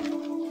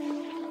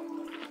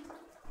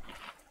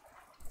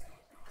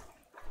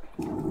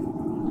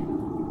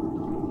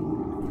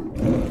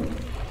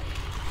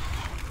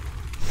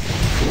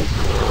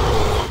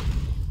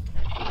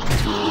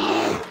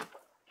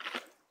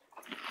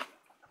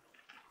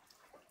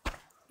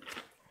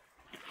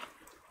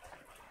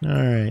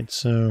 Alright,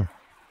 so...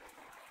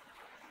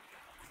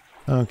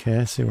 Okay,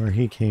 I see where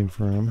he came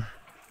from.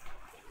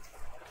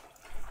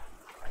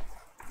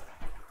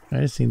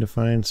 I just need to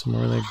find some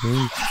more of that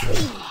green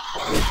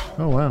stuff.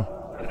 Oh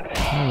wow. I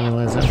didn't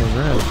realize that was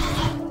red.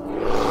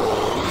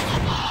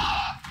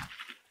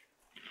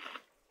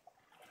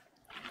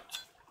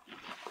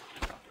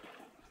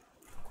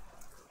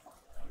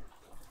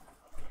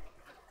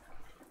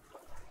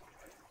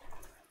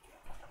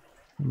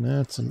 And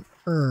that's an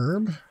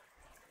herb.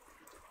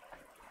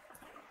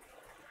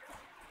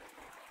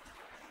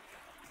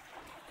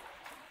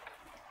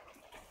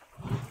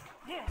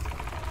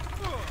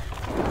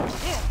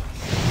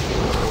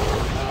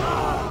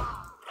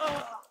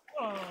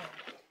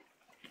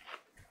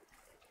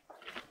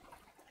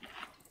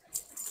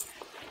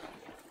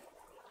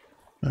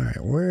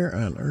 Alright, where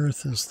on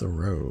earth is the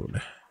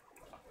road?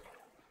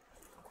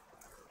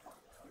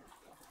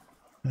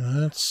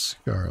 That's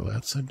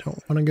Scarlet's. I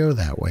don't want to go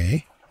that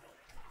way.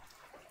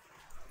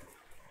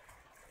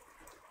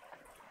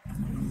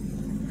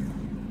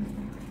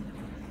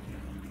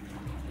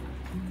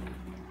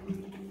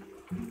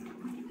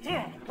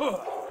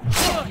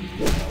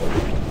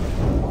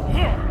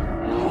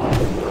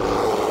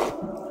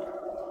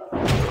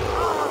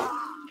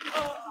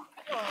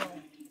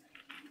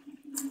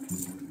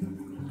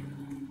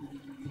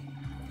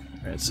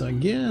 Alright, so I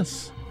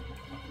guess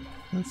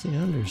that's the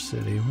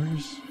Undercity.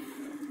 Where's...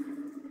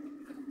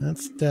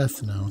 That's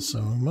death now, so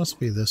it must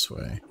be this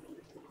way.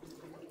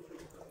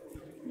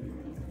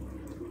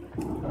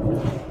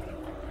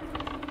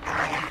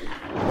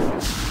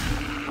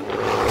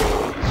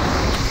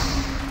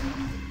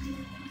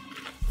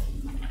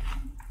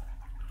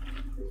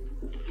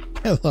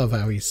 I love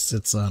how he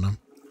sits on him.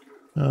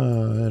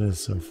 Oh, that is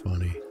so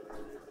funny.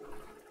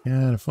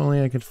 God, if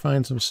only I could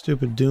find some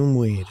stupid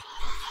doomweed.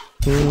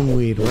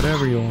 Doomweed,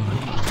 whatever you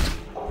want.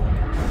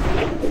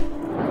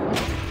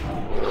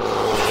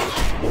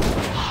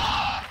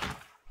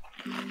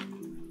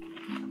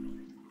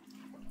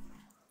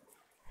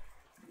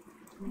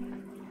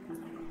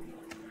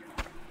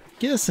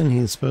 Guessing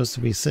he's supposed to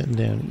be sitting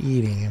down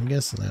eating. I'm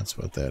guessing that's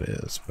what that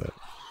is, but...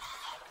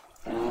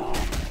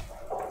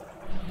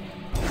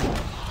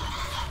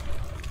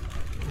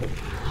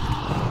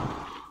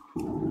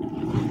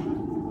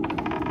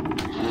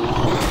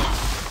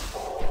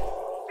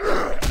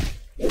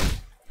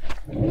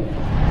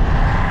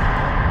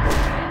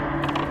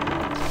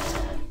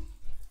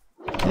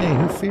 Hey,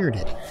 who feared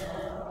it?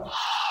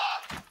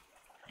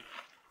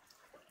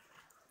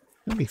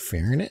 Don't be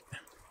fearing it.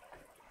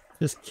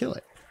 Just kill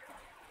it.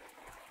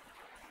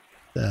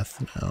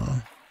 Death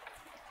now.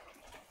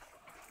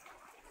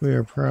 We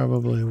are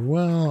probably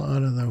well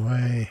out of the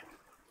way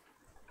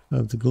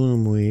of the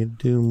gloomweed,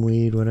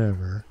 doomweed,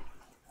 whatever.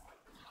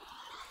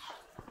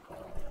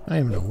 I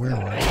am no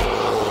werewolf.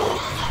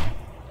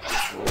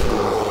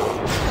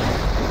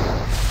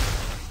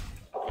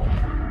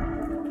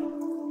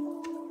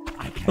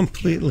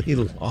 Completely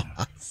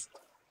lost.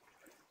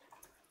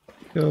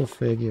 Go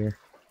figure.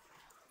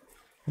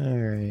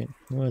 Alright,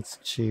 what's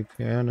cheap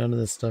here? None of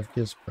this stuff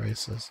gives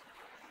prices.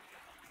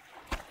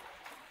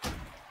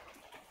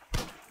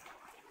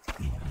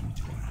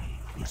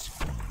 Is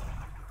full.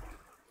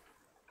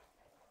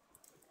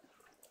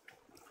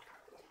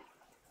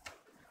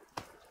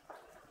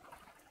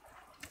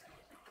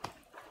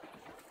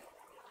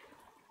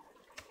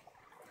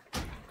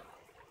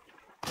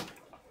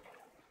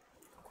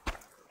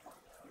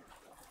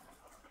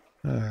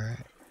 All right.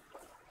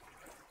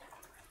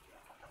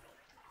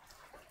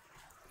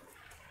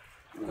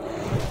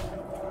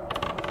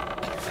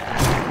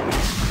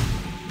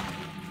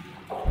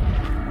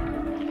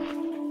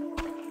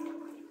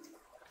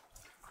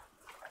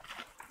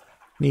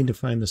 Need to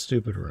find the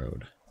stupid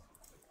road.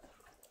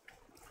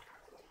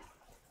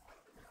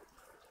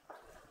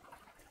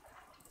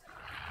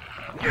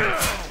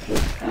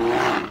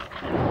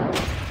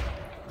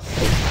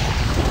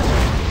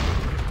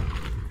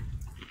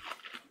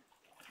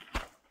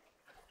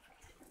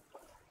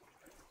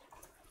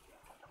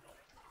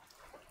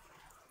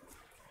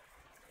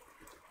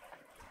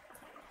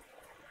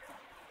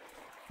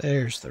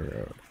 There's the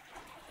road.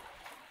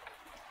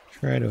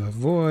 Try to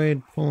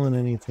avoid pulling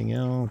anything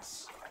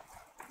else.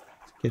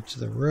 Get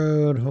to the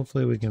road.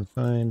 Hopefully we can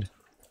find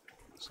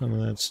some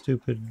of that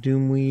stupid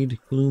doomweed,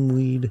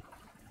 gloomweed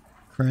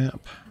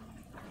crap.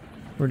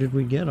 Or did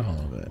we get all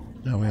of it?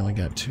 No, we only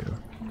got 2.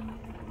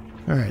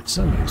 Alright,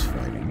 somebody's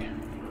fighting.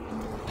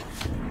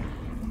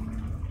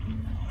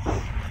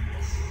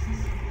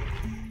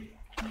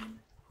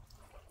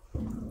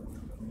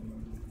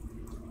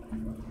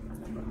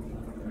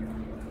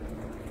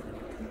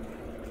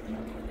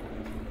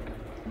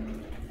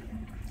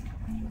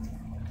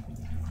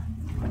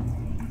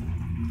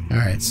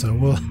 Alright, so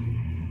we'll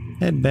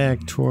head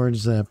back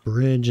towards that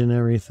bridge and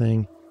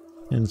everything.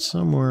 And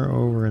somewhere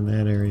over in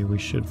that area we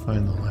should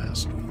find the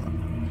last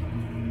one.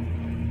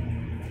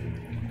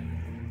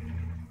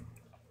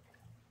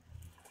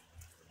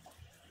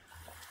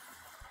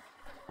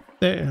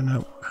 There,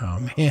 no.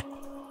 Oh man.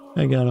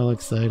 I got all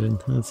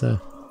excited. That's an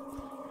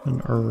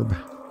herb.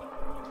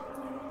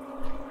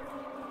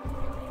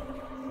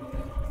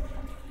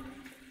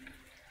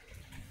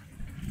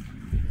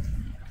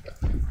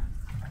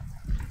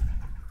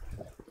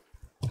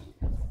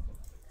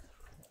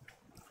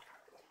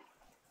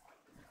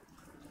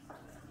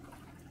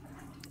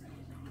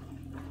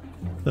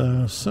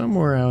 So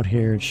somewhere out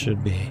here it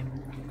should be.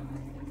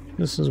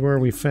 This is where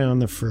we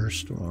found the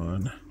first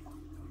one.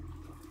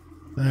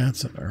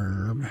 That's an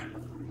herb.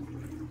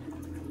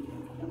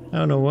 I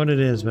don't know what it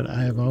is, but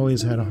I have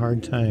always had a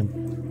hard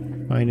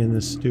time finding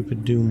this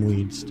stupid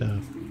doomweed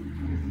stuff.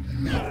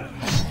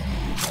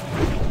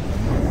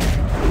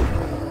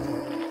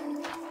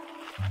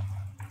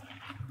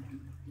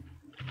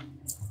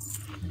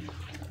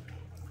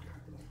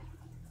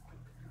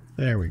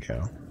 There we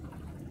go.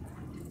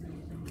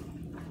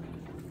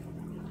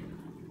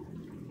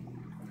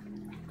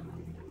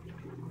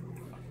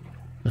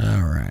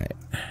 All right.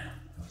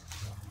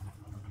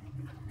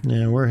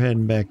 Now we're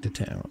heading back to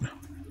town.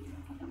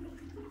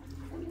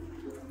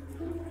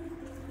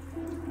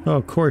 Oh,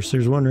 of course,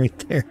 there's one right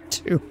there,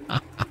 too.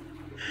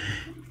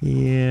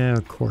 Yeah,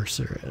 of course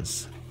there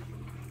is.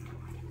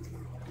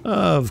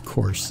 Of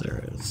course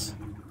there is.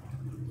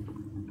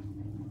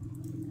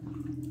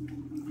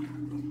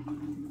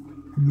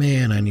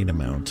 Man, I need a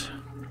mount.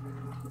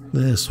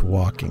 This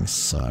walking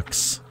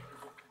sucks.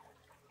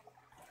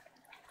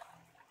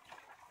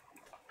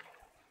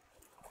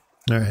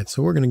 Alright,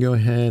 so we're going to go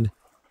ahead.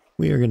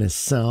 We are going to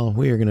sell.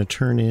 We are going to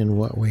turn in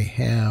what we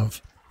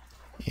have.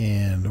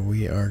 And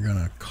we are going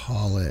to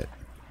call it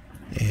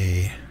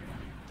a,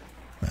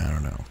 I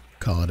don't know,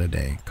 call it a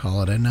day,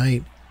 call it a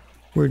night.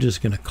 We're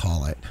just going to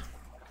call it.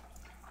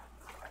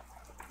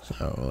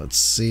 So let's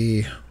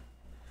see.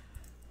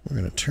 We're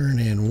going to turn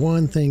in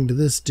one thing to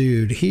this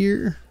dude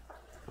here.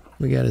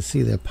 We got to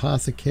see the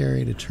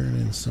apothecary to turn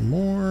in some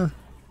more.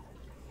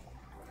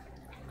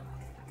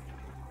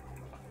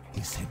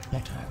 This had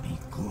better be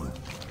good.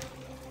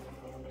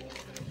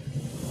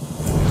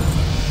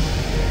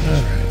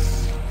 Alright.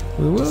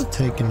 We will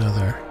take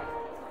another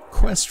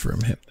quest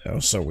from him, though,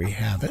 so we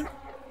have it.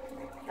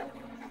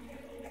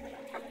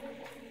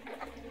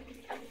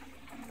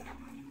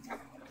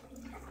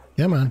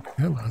 Come on,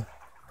 come on.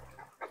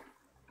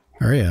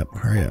 Hurry up,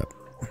 hurry up.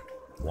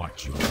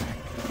 Watch your back.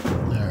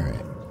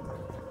 Alright.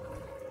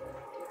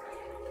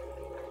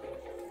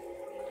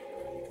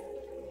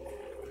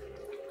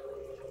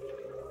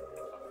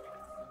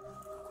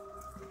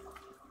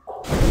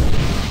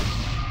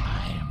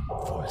 I am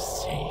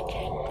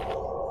forsaken.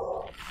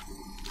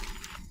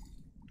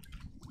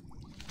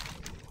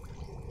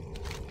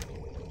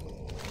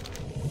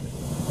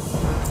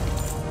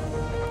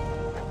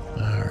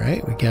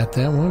 Alright, we got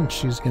that one.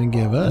 She's going to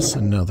give us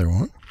another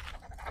one.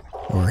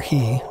 Or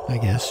he, I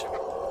guess.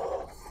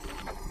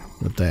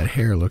 But that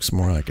hair looks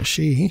more like a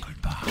she.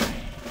 Goodbye.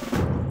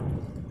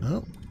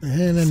 Oh,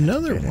 and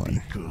another Better one.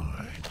 be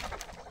good.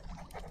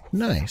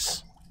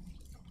 Nice.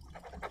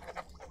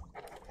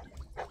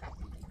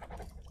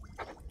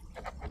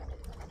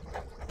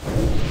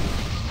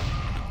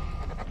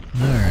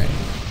 Alright.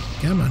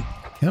 Come on.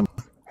 Come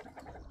on.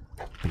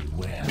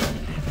 Beware.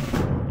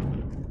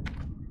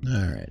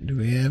 Alright. Do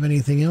we have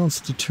anything else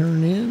to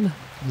turn in?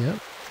 Yep.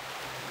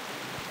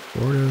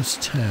 Bordo's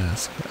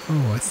task.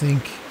 Oh, I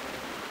think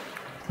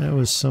that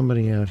was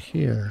somebody out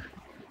here.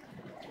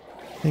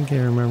 I think I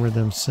remember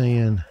them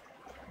saying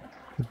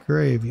the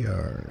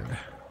graveyard.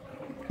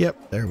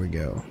 Yep, there we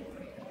go.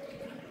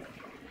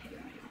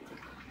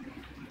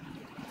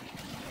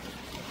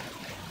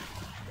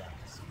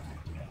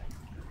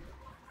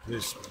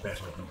 This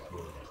better be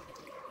good.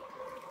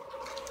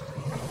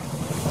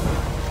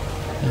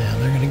 Yeah,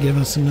 they're going to give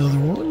us another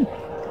one.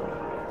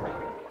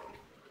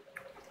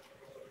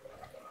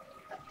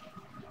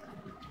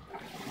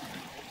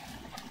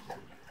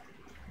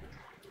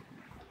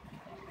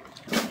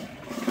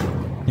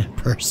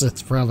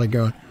 Person's probably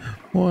going,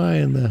 why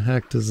in the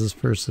heck does this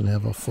person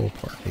have a full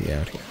party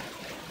out here?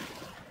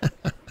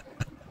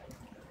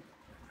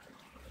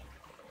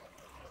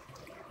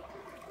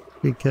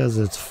 Because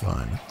it's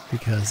fun.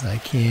 Because I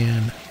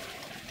can.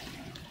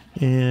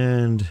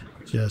 And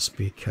just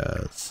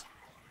because.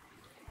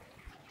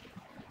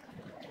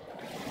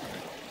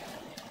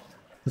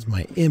 Because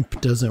my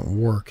imp doesn't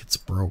work, it's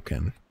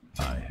broken.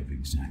 I have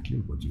exactly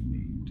what you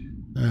need.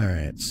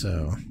 Alright,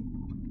 so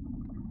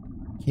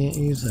can't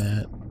use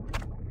that.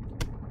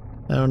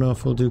 I don't know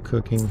if we'll do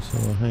cooking, so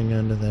we'll hang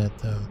on to that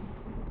though.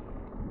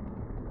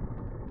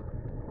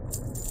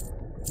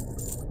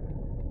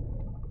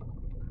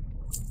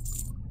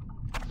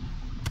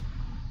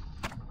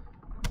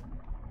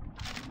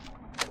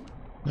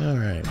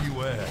 Alright.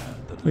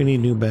 We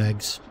need new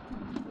bags.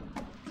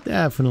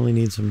 Definitely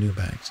need some new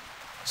bags.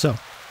 So,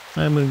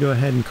 I'm going to go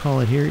ahead and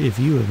call it here. If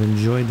you have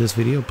enjoyed this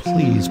video,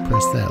 please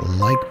press that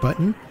like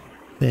button,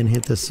 then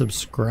hit the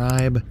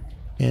subscribe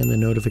and the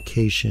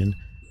notification.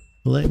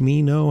 Let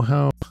me know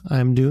how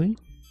I'm doing.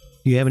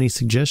 If you have any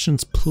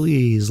suggestions,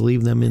 please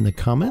leave them in the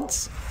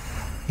comments.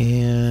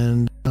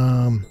 And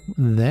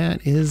that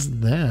is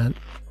that.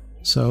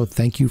 So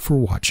thank you for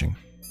watching.